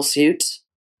medical suits.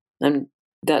 And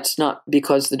That's not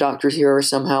because the doctors here are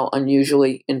somehow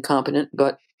unusually incompetent,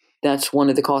 but that's one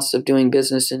of the costs of doing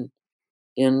business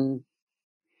in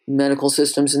medical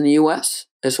systems in the U.S.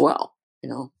 as well.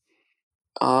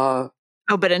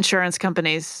 But insurance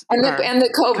companies And the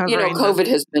COVID, covering COVID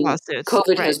has been lawsuits.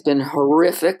 COVID Right. has been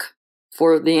horrific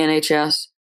for the NHS,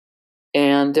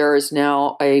 and there is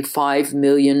now a 5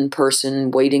 million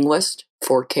person waiting list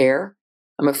for care.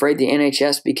 I'm afraid the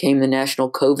NHS became the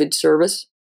national COVID service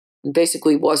and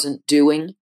basically wasn't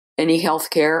doing any health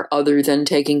care other than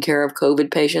taking care of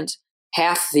COVID patients.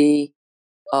 Half the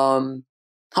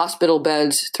hospital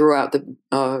beds throughout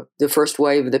the first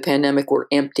wave of the pandemic were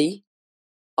empty.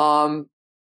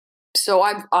 So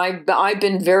I've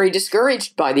been very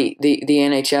discouraged by the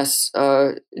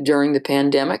NHS during the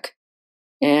pandemic,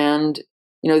 and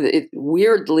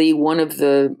weirdly, one of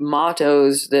the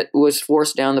mottos that was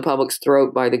forced down the public's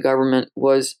throat by the government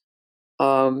was,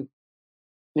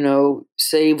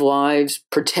 save lives,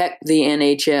 protect the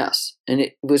NHS, and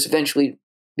it was eventually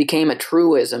became a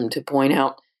truism to point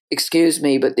out, excuse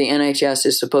me, but the NHS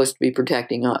is supposed to be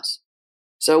protecting us.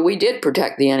 So we did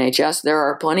protect the NHS. There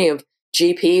are plenty of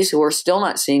GPs who are still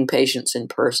not seeing patients in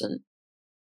person.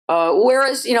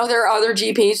 Whereas, there are other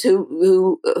GPs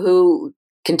who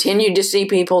continued to see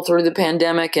people through the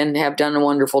pandemic and have done a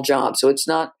wonderful job. So it's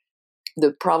not,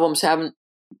 the problems haven't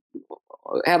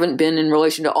been in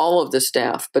relation to all of the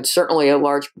staff, but certainly a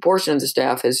large proportion of the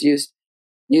staff has used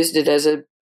it as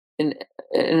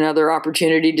another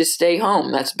opportunity to stay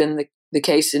home. That's been the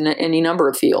case in any number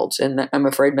of fields, and I'm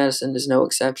afraid medicine is no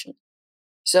exception.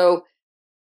 So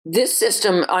this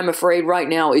system, I'm afraid, right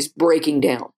now is breaking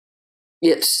down.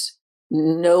 It's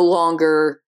no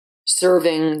longer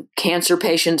serving cancer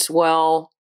patients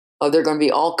well. There are going to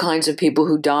be all kinds of people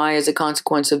who die as a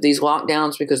consequence of these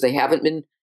lockdowns because they haven't been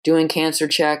doing cancer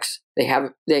checks.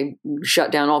 They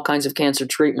shut down all kinds of cancer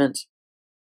treatments.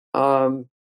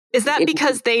 Is that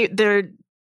because they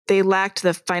lacked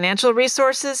the financial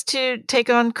resources to take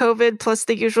on COVID plus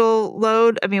the usual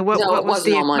load? I mean, what was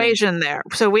the equation there?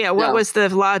 So what was the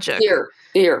logic?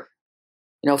 Fear.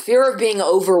 Fear of being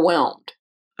overwhelmed.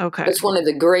 Okay. That's one of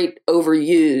the great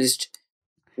overused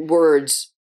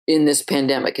words in this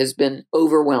pandemic, has been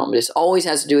overwhelmed. It always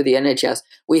has to do with the NHS.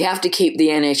 We have to keep the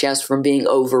NHS from being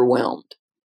overwhelmed.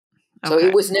 So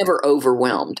it was never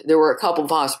overwhelmed. There were a couple of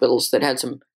hospitals that had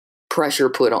some pressure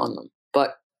put on them.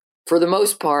 But for the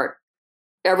most part,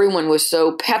 everyone was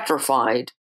so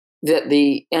petrified that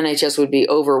the NHS would be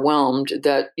overwhelmed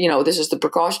that, this is the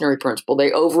precautionary principle.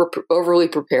 They overly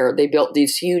prepared. They built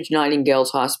these huge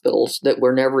Nightingale's hospitals that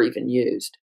were never even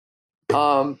used.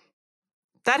 That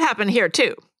happened here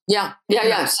too. Yeah.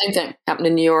 Same thing happened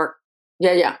in New York.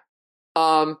 Yeah.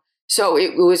 So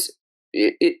it was,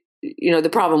 the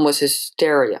problem was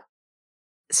hysteria.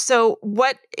 So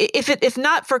what, if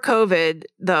not for COVID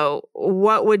though,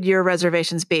 what would your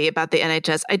reservations be about the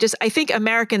NHS? I think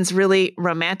Americans really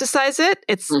romanticize it.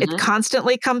 It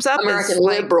constantly comes up. American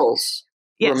liberals.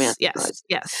 Yes.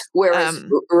 Whereas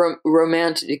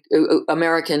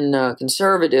American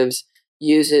conservatives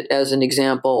use it as an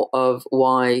example of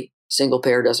why single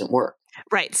payer doesn't work.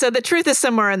 Right. So the truth is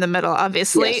somewhere in the middle,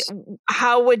 obviously. Yes.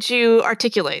 How would you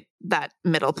articulate that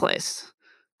middle place?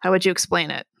 How would you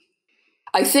explain it?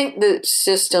 I think the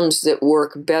systems that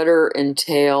work better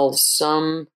entail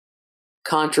some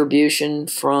contribution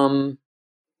from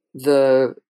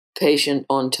the patient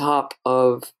on top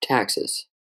of taxes.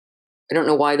 I don't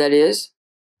know why that is,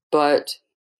 but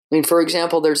for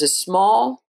example, there's a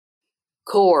small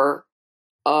core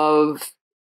of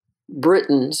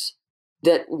Britons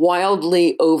that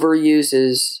wildly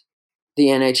overuses the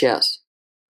NHS.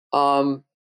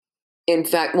 In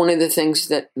fact, one of the things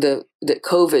that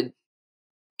COVID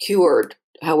cured,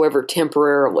 however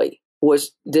temporarily,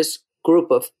 was this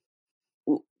group of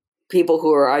people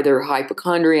who are either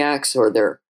hypochondriacs or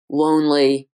they're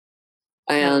lonely.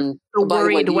 And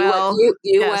worried.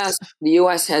 The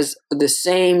U.S. has the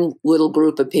same little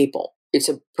group of people. It's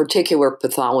a particular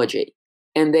pathology,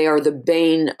 and they are the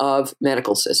bane of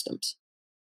medical systems.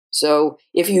 So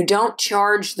if you don't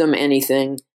charge them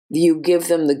anything, you give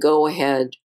them the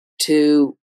go-ahead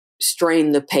to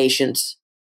strain the patients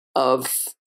of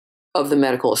the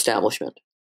medical establishment.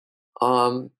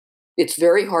 It's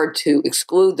very hard to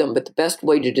exclude them, but the best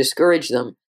way to discourage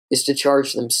them is to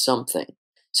charge them something.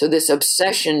 So this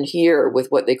obsession here with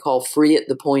what they call free at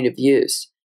the point of use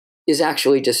is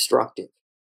actually destructive.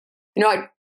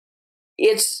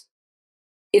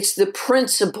 It's the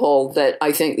principle that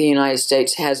I think the United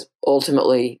States has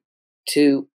ultimately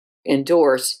to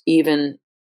endorse, even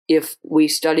if we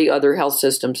study other health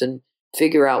systems and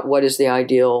figure out what is the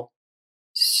ideal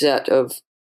set of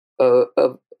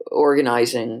of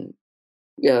organizing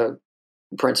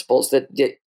principles that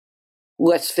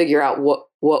let's figure out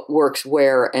what works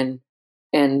where and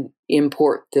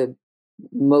import the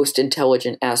most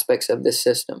intelligent aspects of the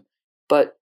system.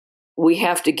 But we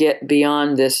have to get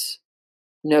beyond this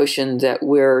notion that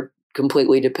we're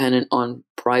completely dependent on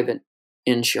private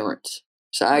insurance.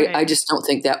 So I just don't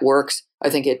think that works.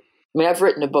 I've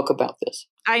written a book about this.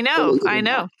 I know.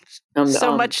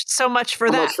 So much for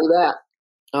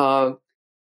that.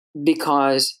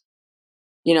 Because,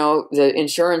 the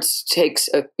insurance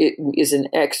it is an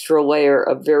extra layer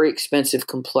of very expensive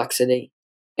complexity,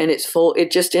 and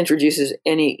it just introduces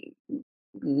any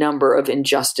number of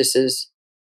injustices.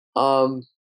 And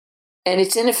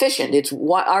it's inefficient.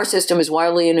 Our system is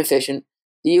wildly inefficient.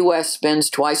 The U.S. spends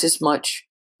twice as much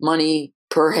money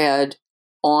per head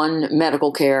on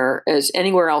medical care as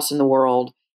anywhere else in the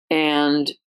world,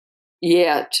 and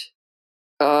yet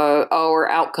our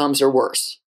outcomes are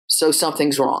worse. So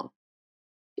something's wrong.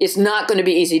 It's not going to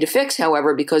be easy to fix,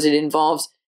 however, because it involves,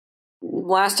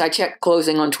 last I checked,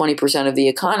 closing on 20% of the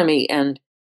economy, and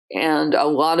a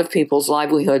lot of people's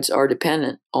livelihoods are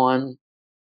dependent on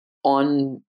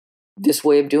this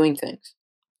way of doing things.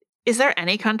 Is there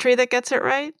any country that gets it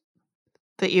right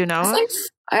that you know of?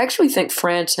 I actually think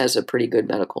France has a pretty good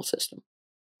medical system.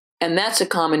 And that's a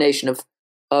combination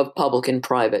of public and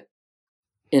private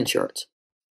insurance.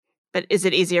 But is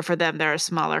it easier for them? They're a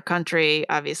smaller country.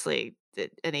 Obviously,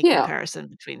 any comparison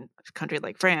between a country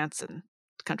like France and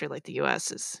a country like the U.S.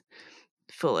 is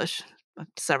foolish on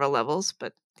several levels.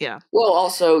 But yeah. Well,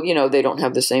 also, they don't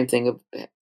have the same thing of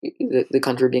the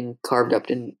country being carved up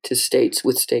into states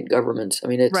with state governments. I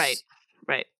mean, it's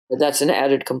right. That's an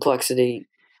added complexity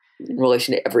in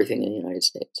relation to everything in the United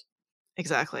States.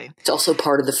 Exactly. It's also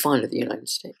part of the fun of the United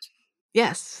States.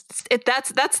 Yes,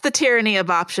 that's the tyranny of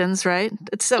options, right?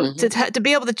 It's so to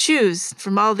be able to choose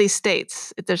from all these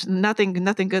states. There's nothing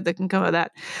good that can come of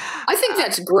that. I think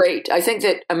that's great. I think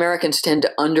that Americans tend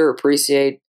to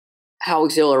underappreciate how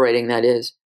exhilarating that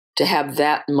is to have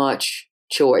that much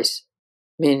choice.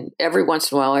 I mean, every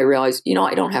once in a while, I realize,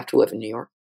 I don't have to live in New York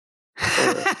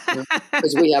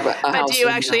because we have a house. But do you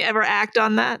actually ever act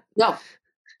on that? No.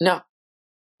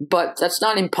 But that's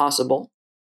not impossible.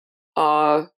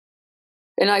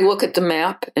 And I look at the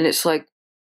map, and it's like,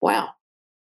 wow,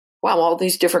 all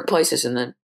these different places, and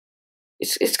then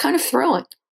it's kind of thrilling.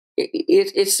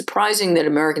 It's surprising that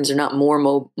Americans are not more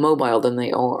mobile than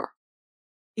they are.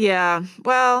 Yeah,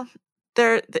 well,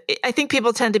 I think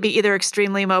people tend to be either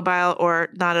extremely mobile or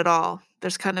not at all.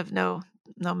 There's kind of no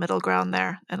middle ground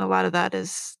there, and a lot of that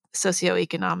is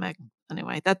socioeconomic.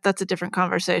 Anyway, that's a different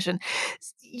conversation.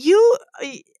 You're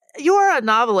a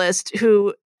novelist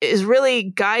who is really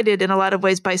guided in a lot of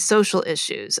ways by social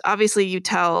issues. Obviously, you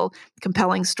tell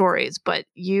compelling stories, but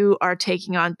you are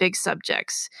taking on big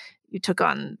subjects. You took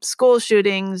on school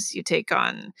shootings, you take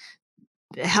on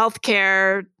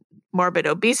healthcare, morbid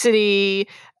obesity,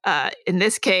 in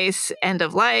this case, end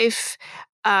of life.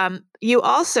 You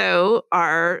also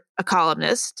are a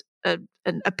columnist, an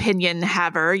opinion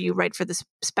haver. You write for the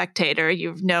Spectator.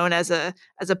 You're known as a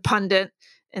pundit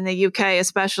in the UK,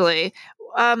 especially.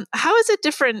 How is it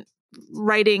different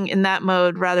writing in that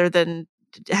mode rather than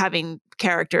having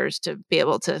characters to be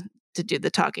able to do the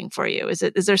talking for you?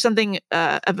 Is there something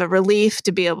of a relief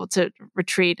to be able to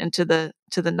retreat into the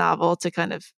novel to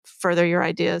kind of further your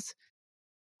ideas?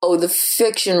 Oh, the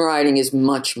fiction writing is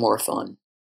much more fun.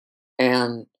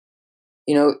 And,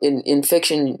 in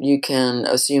fiction, you can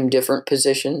assume different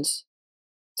positions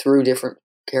through different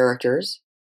characters.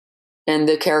 And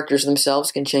the characters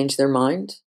themselves can change their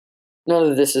minds. None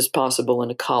of this is possible in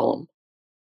a column.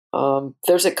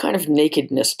 There's a kind of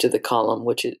nakedness to the column,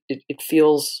 which it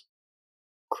feels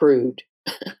crude.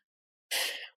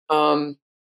 And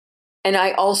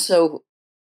I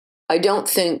don't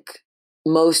think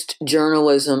most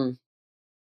journalism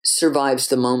survives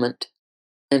the moment,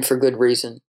 and for good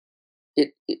reason.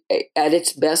 At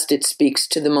its best, it speaks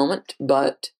to the moment,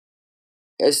 but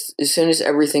as soon as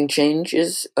everything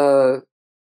changes,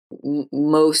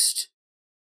 most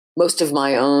of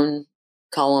my own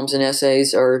columns and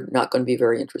essays are not going to be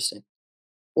very interesting.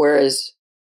 Whereas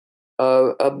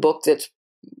a book that's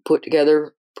put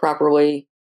together properly,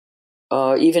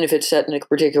 even if it's set in a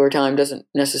particular time, doesn't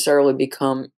necessarily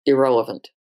become irrelevant.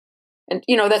 And,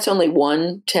 that's only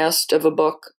one test of a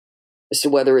book as to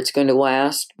whether it's going to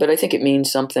last, but I think it means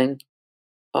something.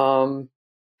 So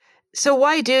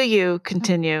why do you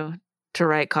continue to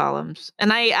write columns?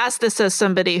 And I ask this as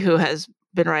somebody who has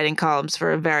been writing columns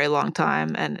for a very long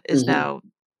time and is now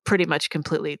pretty much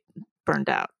completely burned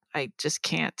out. I just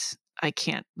can't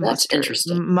That's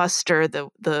interesting. muster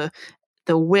the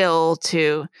will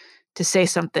to say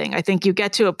something. I think you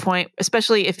get to a point,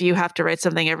 especially if you have to write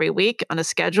something every week on a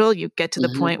schedule, you get to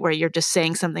the point where you're just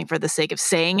saying something for the sake of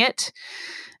saying it.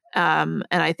 And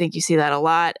I think you see that a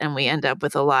lot, and we end up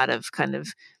with a lot of kind of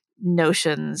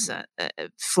notions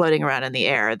floating around in the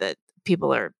air that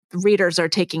readers are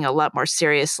taking a lot more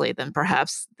seriously than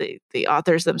perhaps the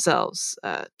authors themselves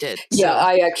did.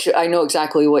 Yeah, so. I know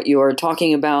exactly what you are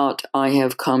talking about. I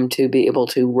have come to be able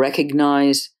to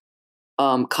recognize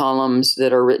columns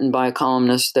that are written by a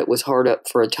columnist that was hard up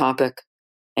for a topic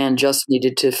and just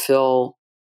needed to fill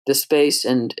the space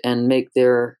and make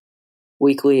their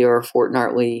weekly or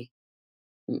fortnightly,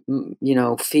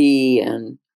 fee,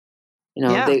 and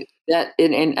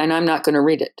and I'm not going to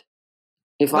read it.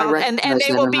 If I recognize and they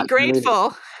that, will I'm be not gonna read it.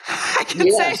 grateful. I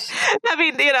can say, I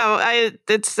mean,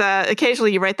 it's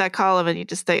occasionally you write that column and you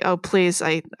just say, oh, please,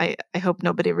 I hope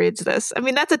nobody reads this. I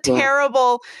mean, that's a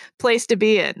terrible place to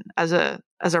be in as a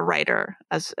writer,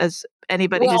 as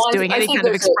anybody who's doing any kind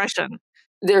of expression.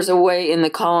 There's a way in the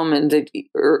column, and that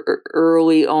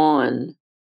early on,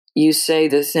 you say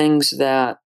the things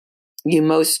that you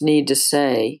most need to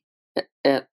say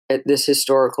at this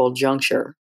historical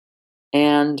juncture,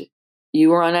 and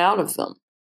you run out of them.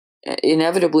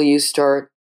 Inevitably, you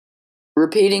start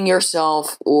repeating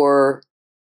yourself or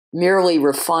merely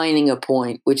refining a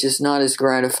point, which is not as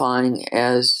gratifying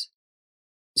as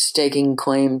staking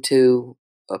claim to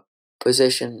a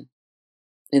position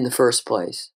in the first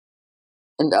place.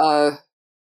 And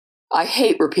I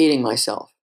hate repeating myself.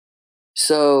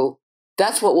 So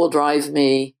that's what will drive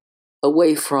me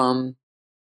away from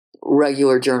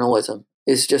regular journalism,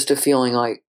 is just a feeling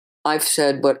like I've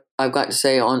said what I've got to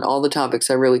say on all the topics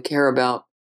I really care about.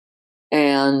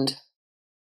 And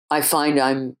I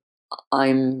find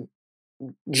I'm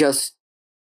just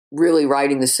really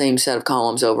writing the same set of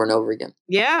columns over and over again.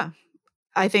 Yeah.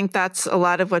 I think that's a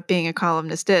lot of what being a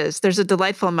columnist is. There's a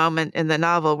delightful moment in the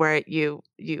novel where you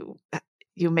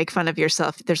make fun of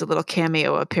yourself. There's a little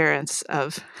cameo appearance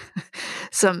of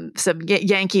some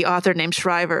Yankee author named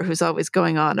Shriver, who's always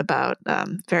going on about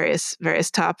various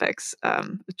topics.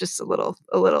 Just a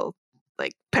little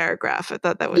like paragraph. I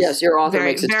thought that was your author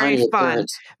very, makes a very tiny fun.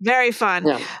 appearance. Very fun.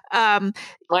 Yeah.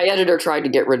 My editor tried to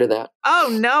get rid of that.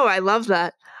 Oh no, I love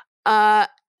that.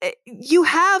 You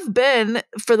have been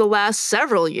for the last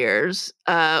several years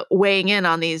weighing in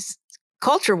on these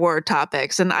culture war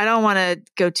topics, and I don't want to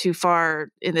go too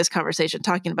far in this conversation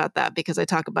talking about that because I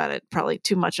talk about it probably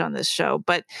too much on this show.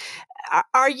 But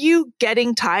are you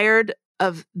getting tired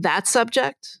of that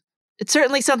subject? It's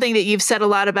certainly something that you've said a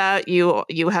lot about. You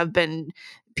have been.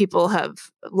 People have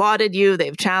lauded you.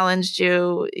 They've challenged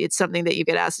you. It's something that you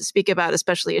get asked to speak about,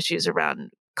 especially issues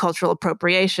around cultural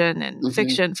appropriation and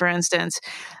fiction, for instance.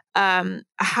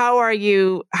 How are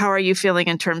you feeling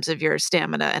in terms of your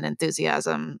stamina and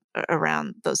enthusiasm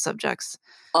around those subjects?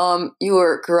 You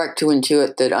are correct to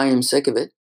intuit that I am sick of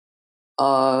it.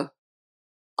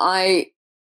 I,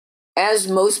 as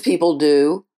most people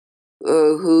do,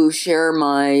 who share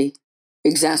my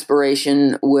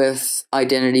exasperation with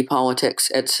identity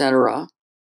politics, etc.,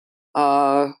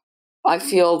 I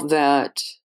feel that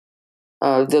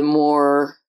the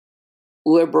more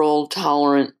liberal,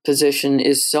 tolerant position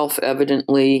is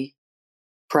self-evidently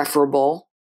preferable.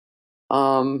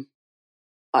 I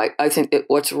think that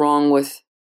what's wrong with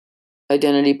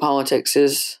identity politics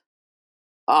is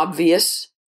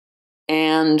obvious,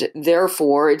 and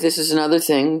therefore this is another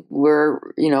thing where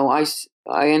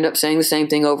I end up saying the same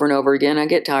thing over and over again. I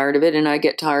get tired of it, and I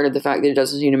get tired of the fact that it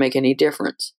doesn't seem to make any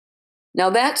difference. Now,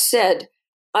 that said,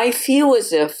 I feel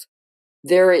as if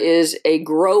there is a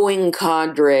growing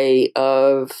cadre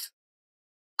of,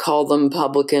 call them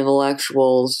public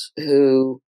intellectuals,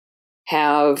 who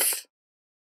have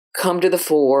come to the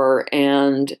fore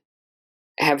and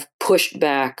have pushed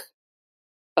back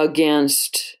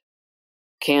against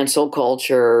cancel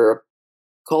culture,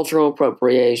 cultural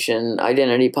appropriation,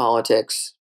 identity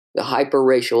politics, the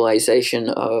hyper-racialization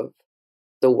of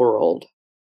the world.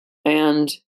 And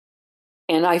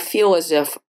I feel as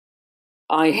if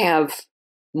I have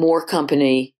more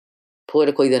company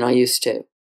politically than I used to.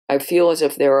 I feel as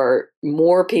if there are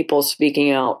more people speaking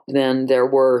out than there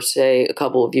were, say, a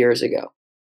couple of years ago.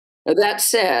 Now, that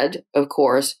said, of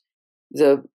course,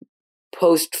 the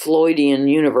post-Floydian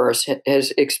universe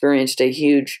has experienced a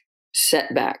huge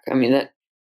setback. I mean,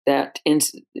 that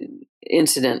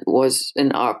incident was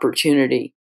an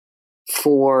opportunity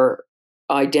for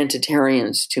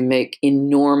identitarians to make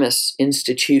enormous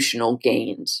institutional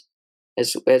gains,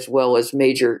 as well as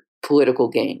major political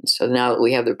gains. So now that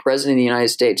we have the president of the United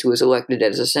States who was elected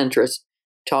as a centrist,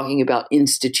 talking about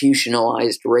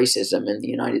institutionalized racism in the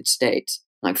United States.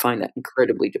 I find that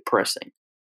incredibly depressing.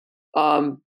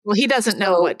 Well, he doesn't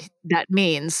know So, what that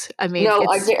means. I mean, no,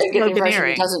 it's I get the impression he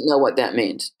sloganeering. doesn't know what that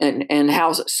means, and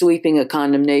how sweeping a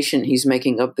condemnation he's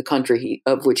making of the country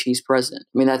of which he's president.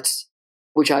 I mean,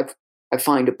 which I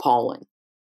find appalling.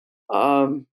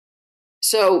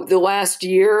 So the last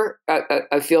year,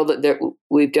 I feel that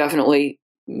we've definitely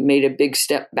made a big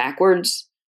step backwards,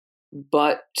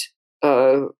 but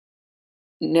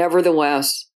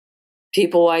nevertheless,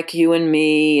 people like you and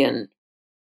me, and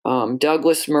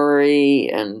Douglas Murray,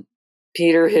 and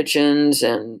Peter Hitchens,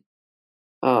 and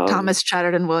Thomas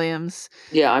Chatterton Williams.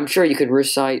 yeah, I'm sure you could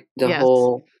recite the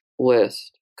whole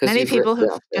list. Many people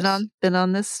who've been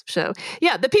on this show.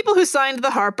 Yeah, the people who signed the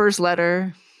Harper's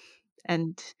letter,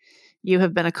 and you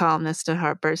have been a columnist at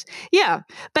Harper's. Yeah,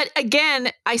 but again,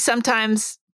 I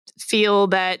sometimes feel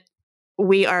that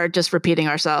we are just repeating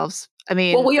ourselves. I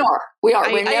mean, well, we are.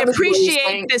 I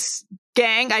appreciate this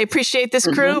gang. I appreciate this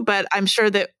crew, but I'm sure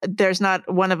that there's not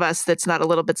one of us that's not a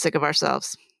little bit sick of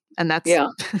ourselves, and that's to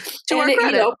our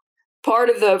credit. Part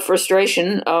of the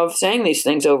frustration of saying these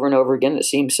things over and over again that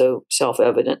seems so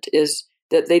self-evident is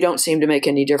that they don't seem to make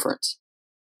any difference.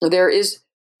 There is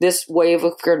this wave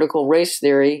of critical race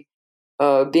theory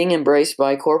being embraced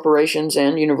by corporations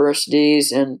and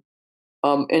universities and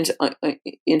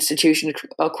institutions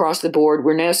across the board.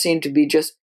 We're now seen to be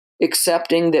just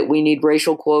accepting that we need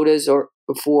racial quotas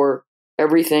for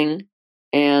everything,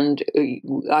 and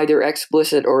either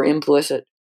explicit or implicit.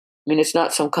 I mean, it's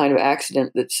not some kind of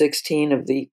accident that 16 of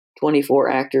the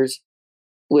 24 actors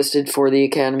listed for the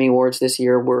Academy Awards this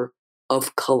year were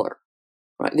of color.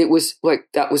 Right? It was like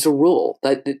that was a rule.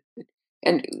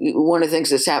 And one of the things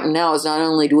that's happened now is not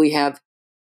only do we have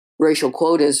racial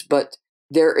quotas, but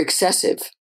they're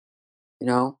excessive. You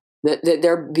know, that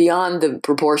they're beyond the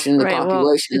proportion of the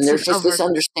population. And there's just this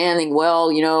understanding.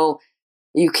 Well, you know,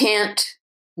 you can't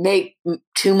make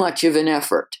too much of an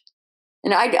effort.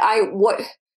 And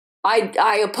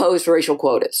I oppose racial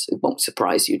quotas. It won't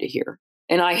surprise you to hear.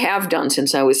 And I have done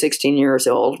since I was 16 years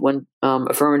old when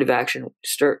affirmative action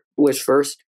was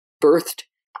first birthed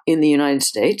in the United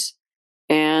States.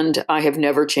 And I have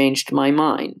never changed my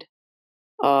mind.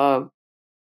 But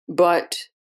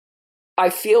I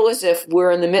feel as if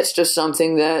we're in the midst of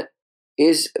something that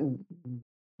is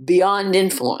beyond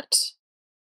influence,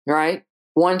 right?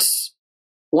 Once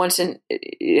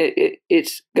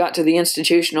it's got to the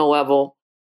institutional level,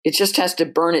 it just has to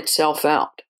burn itself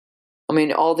out. I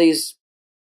mean, all these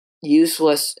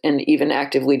useless and even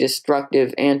actively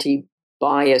destructive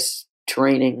anti-bias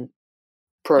training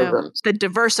programs. The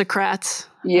diversicrats.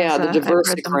 Yeah, the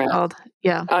diversicrat.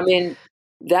 Yeah. I mean,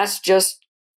 that's just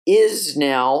is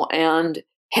now and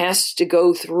has to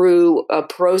go through a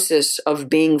process of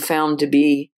being found to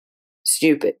be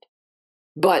stupid.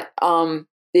 But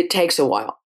it takes a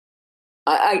while.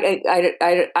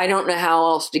 I don't know how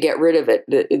else to get rid of it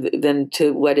than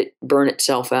to let it burn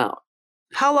itself out.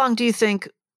 How long do you think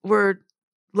we're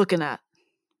looking at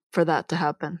for that to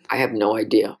happen? I have no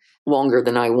idea. Longer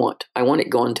than I want. I want it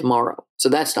gone tomorrow. So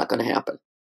that's not going to happen.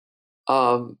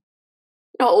 A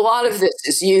lot of this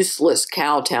is useless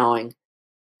kowtowing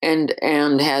and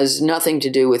has nothing to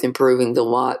do with improving the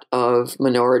lot of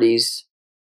minorities.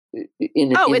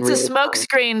 It's a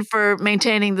smokescreen for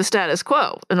maintaining the status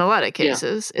quo in a lot of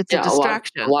cases. It's a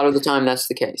distraction. A lot of the time that's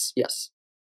the case, yes.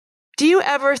 Do you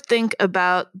ever think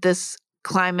about this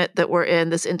climate that we're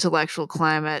in, this intellectual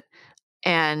climate,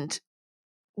 and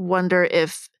wonder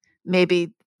if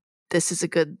maybe this is a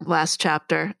good last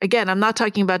chapter? Again, I'm not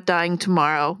talking about dying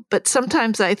tomorrow, but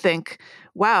sometimes I think,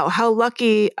 wow, how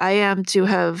lucky I am to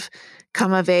have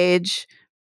come of age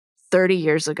 30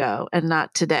 years ago and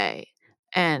not today.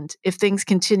 And if things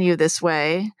continue this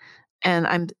way, and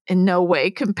I'm in no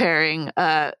way comparing,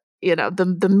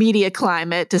 the media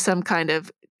climate to some kind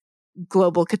of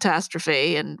global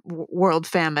catastrophe and world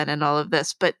famine and all of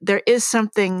this, but there is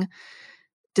something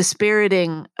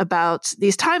dispiriting about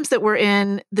these times that we're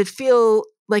in that feel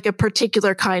like a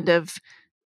particular kind of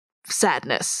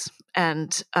sadness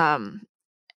and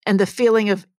the feeling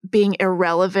of being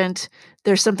irrelevant.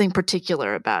 There's something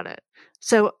particular about it.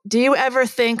 So do you ever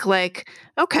think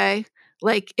okay,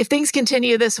 if things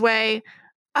continue this way,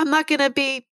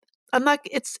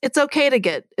 it's okay to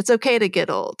get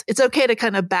old. It's okay to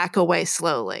kind of back away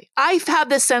slowly. I've had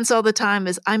this sense all the time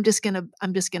is I'm just going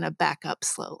to back up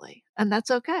slowly, and that's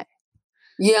okay.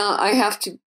 Yeah, I have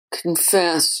to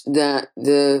confess that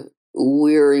the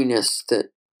weariness that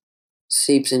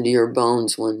seeps into your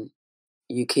bones when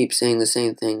you keep saying the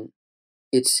same thing,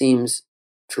 it seems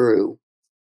true.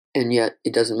 And yet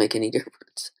it doesn't make any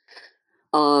difference.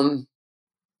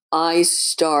 I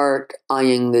start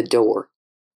eyeing the door.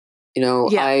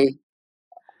 Yeah.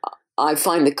 I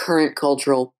find the current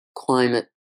cultural climate,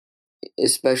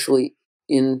 especially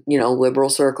in, liberal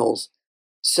circles,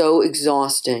 so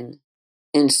exhausting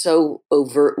and so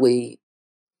overtly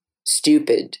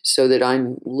stupid, so that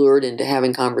I'm lured into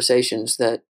having conversations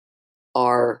that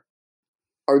are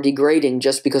degrading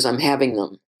just because I'm having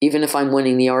them. Even if I'm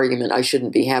winning the argument, I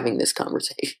shouldn't be having this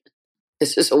conversation.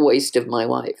 This is a waste of my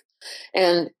life.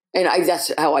 And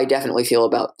that's how I definitely feel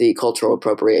about the cultural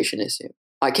appropriation issue.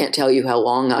 I can't tell you how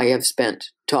long I have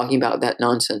spent talking about that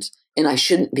nonsense, and I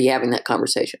shouldn't be having that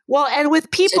conversation. Well, and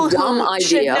with people who idea.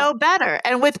 should know better,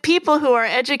 and with people who are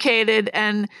educated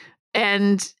and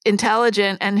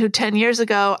intelligent, and who 10 years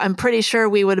ago, I'm pretty sure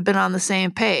we would have been on the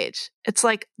same page. It's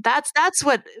like, that's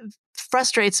what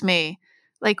frustrates me.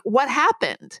 Like, what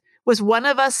happened? Was one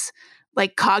of us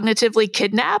like cognitively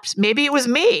kidnapped? Maybe it was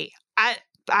me.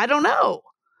 I don't know.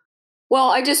 Well,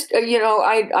 I just,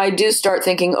 I do start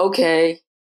thinking, okay,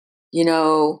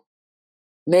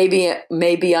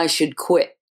 maybe I should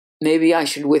quit. Maybe I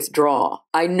should withdraw.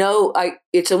 I know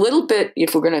it's a little bit,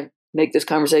 if we're going to make this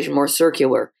conversation more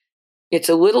circular, it's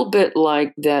a little bit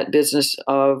like that business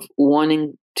of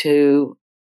wanting to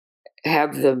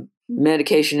have the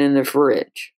medication in the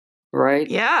fridge, right?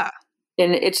 Yeah.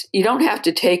 And you don't have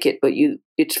to take it, but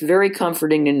it's very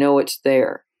comforting to know it's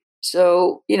there.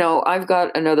 So, I've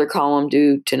got another column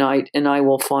due tonight, and I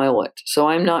will file it. So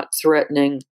I'm not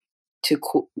threatening to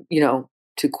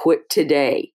quit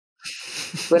today,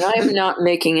 but I am not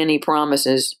making any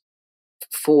promises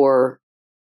for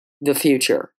the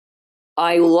future.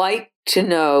 I like to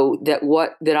know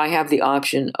that I have the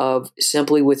option of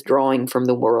simply withdrawing from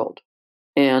the world.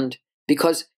 And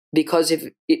because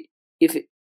if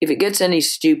it gets any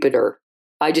stupider,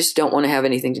 I just don't want to have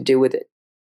anything to do with it.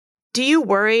 Do you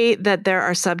worry that there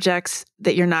are subjects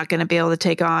that you're not going to be able to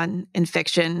take on in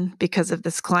fiction because of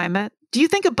this climate? Do you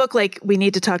think a book like We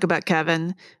Need to Talk About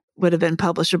Kevin would have been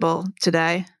publishable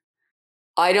today?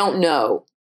 I don't know.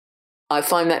 I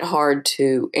find that hard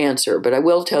to answer, but I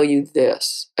will tell you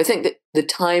this. I think that the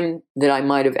time that I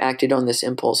might have acted on this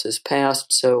impulse has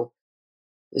passed, so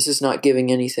this is not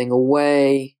giving anything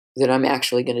away that I'm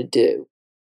actually going to do.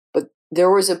 But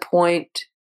there was a point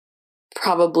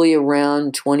probably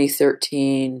around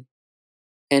 2013,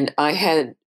 and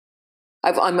I've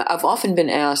often been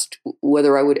asked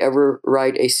whether I would ever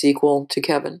write a sequel to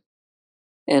Kevin,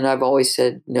 and I've always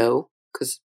said no,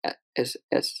 because as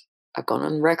I've gone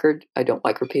on record, I don't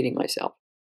like repeating myself.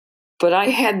 But I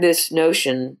had this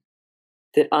notion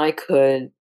that I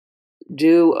could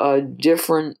do a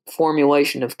different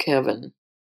formulation of Kevin.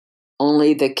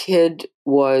 Only the kid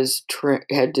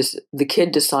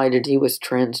decided he was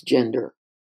transgender,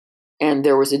 and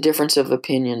there was a difference of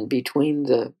opinion between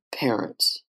the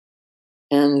parents.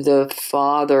 And the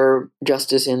father,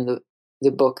 just as in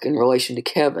the book in relation to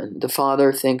Kevin, the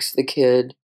father thinks the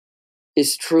kid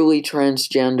is truly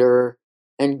transgender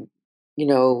and,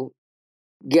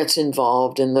 gets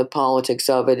involved in the politics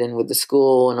of it and with the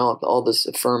school and all this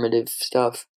affirmative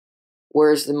stuff.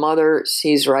 Whereas the mother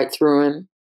sees right through him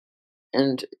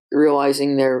and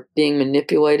realizing they're being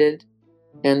manipulated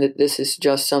and that this is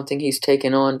just something he's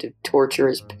taken on to torture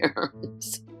his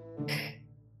parents.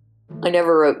 I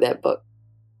never wrote that book.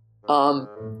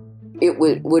 It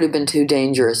would have been too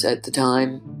dangerous at the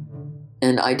time,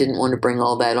 and I didn't want to bring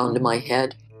all that onto my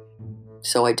head,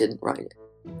 so I didn't write it.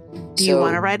 Do you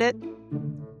want to write it?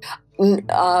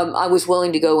 I was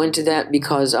willing to go into that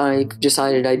because I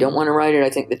decided I don't want to write it.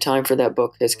 I think the time for that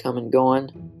book has come and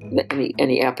gone.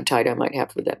 Any appetite I might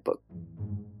have for that book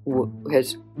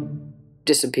has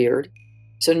disappeared.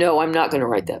 So no, I'm not going to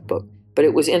write that book. But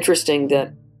it was interesting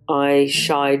that I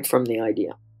shied from the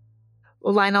idea.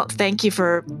 Well, Lionel, thank you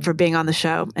for being on the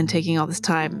show and taking all this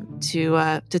time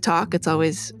to talk. It's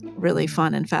always really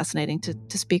fun and fascinating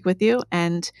to speak with you.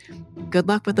 And good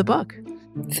luck with the book.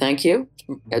 Thank you.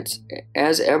 It's,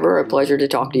 as ever, a pleasure to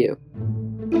talk to you.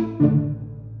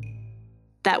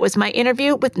 That was my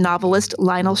interview with novelist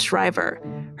Lionel Shriver.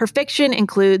 Her fiction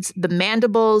includes The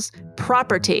Mandibles,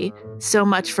 Property, So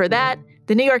Much for That,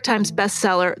 the New York Times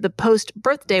bestseller, The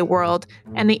Post-Birthday World,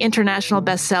 and the international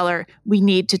bestseller, We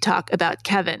Need to Talk About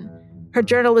Kevin. Her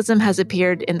journalism has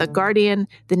appeared in The Guardian,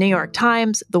 The New York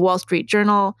Times, The Wall Street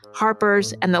Journal,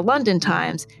 Harper's, and The London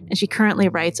Times, and she currently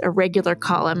writes a regular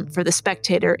column for The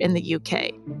Spectator in the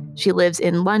UK. She lives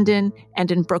in London and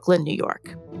in Brooklyn, New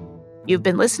York. You've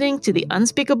been listening to The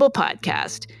Unspeakable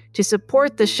Podcast. To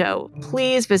support the show,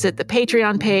 please visit the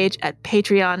Patreon page at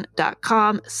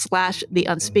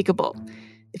patreon.com/theunspeakable.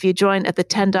 If you join at the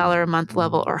 $10 a month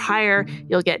level or higher,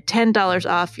 you'll get $10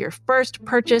 off your first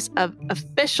purchase of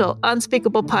official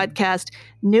Unspeakable Podcast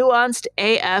Nuanced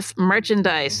AF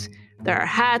merchandise. There are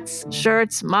hats,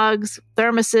 shirts, mugs,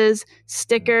 thermoses,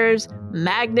 stickers,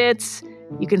 magnets.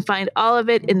 You can find all of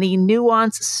it in the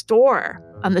Nuance store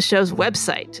on the show's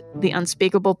website,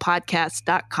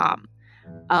 theunspeakablepodcast.com.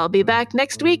 I'll be back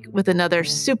next week with another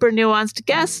super nuanced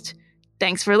guest.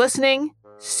 Thanks for listening.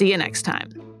 See you next time.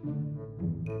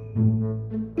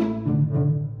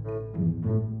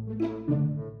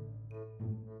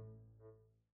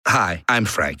 Hi, I'm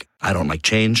Frank. I don't like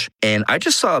change. And I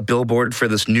just saw a billboard for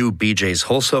this new BJ's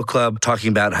Wholesale Club talking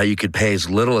about how you could pay as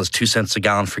little as 2 cents a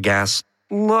gallon for gas.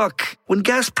 Look, when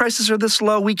gas prices are this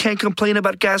low, we can't complain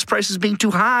about gas prices being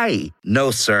too high. No,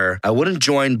 sir. I wouldn't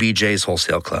join BJ's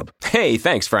Wholesale Club. Hey,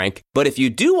 thanks, Frank. But if you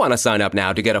do want to sign up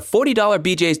now to get a $40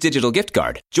 BJ's digital gift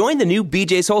card, join the new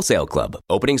BJ's Wholesale Club,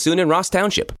 opening soon in Ross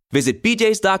Township. Visit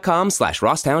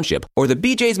bjs.com/Ross Township or the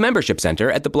BJ's Membership Center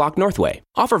at the Block Northway.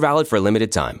 Offer valid for a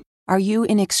limited time. Are you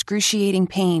in excruciating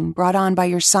pain brought on by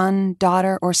your son,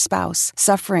 daughter, or spouse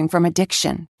suffering from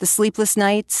addiction? The sleepless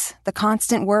nights, the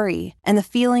constant worry, and the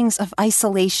feelings of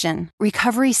isolation?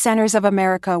 Recovery Centers of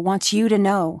America wants you to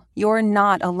know you're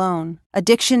not alone.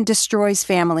 Addiction destroys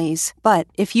families, but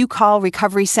if you call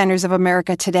Recovery Centers of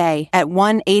America today at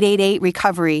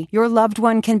 1-888-RECOVERY, your loved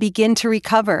one can begin to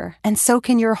recover, and so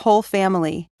can your whole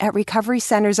family. At Recovery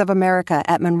Centers of America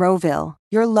at Monroeville,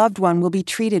 your loved one will be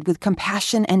treated with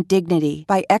compassion and dignity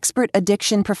by expert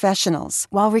addiction professionals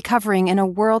while recovering in a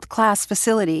world-class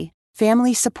facility.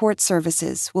 Family Support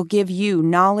Services will give you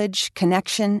knowledge,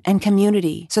 connection, and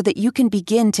community so that you can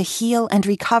begin to heal and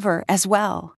recover as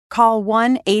well. Call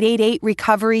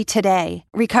 1-888-RECOVERY today.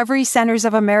 Recovery Centers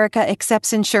of America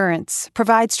accepts insurance,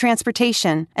 provides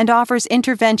transportation, and offers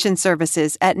intervention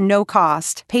services at no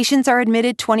cost. Patients are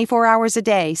admitted 24 hours a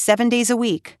day, 7 days a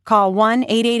week. Call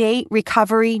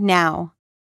 1-888-RECOVERY now.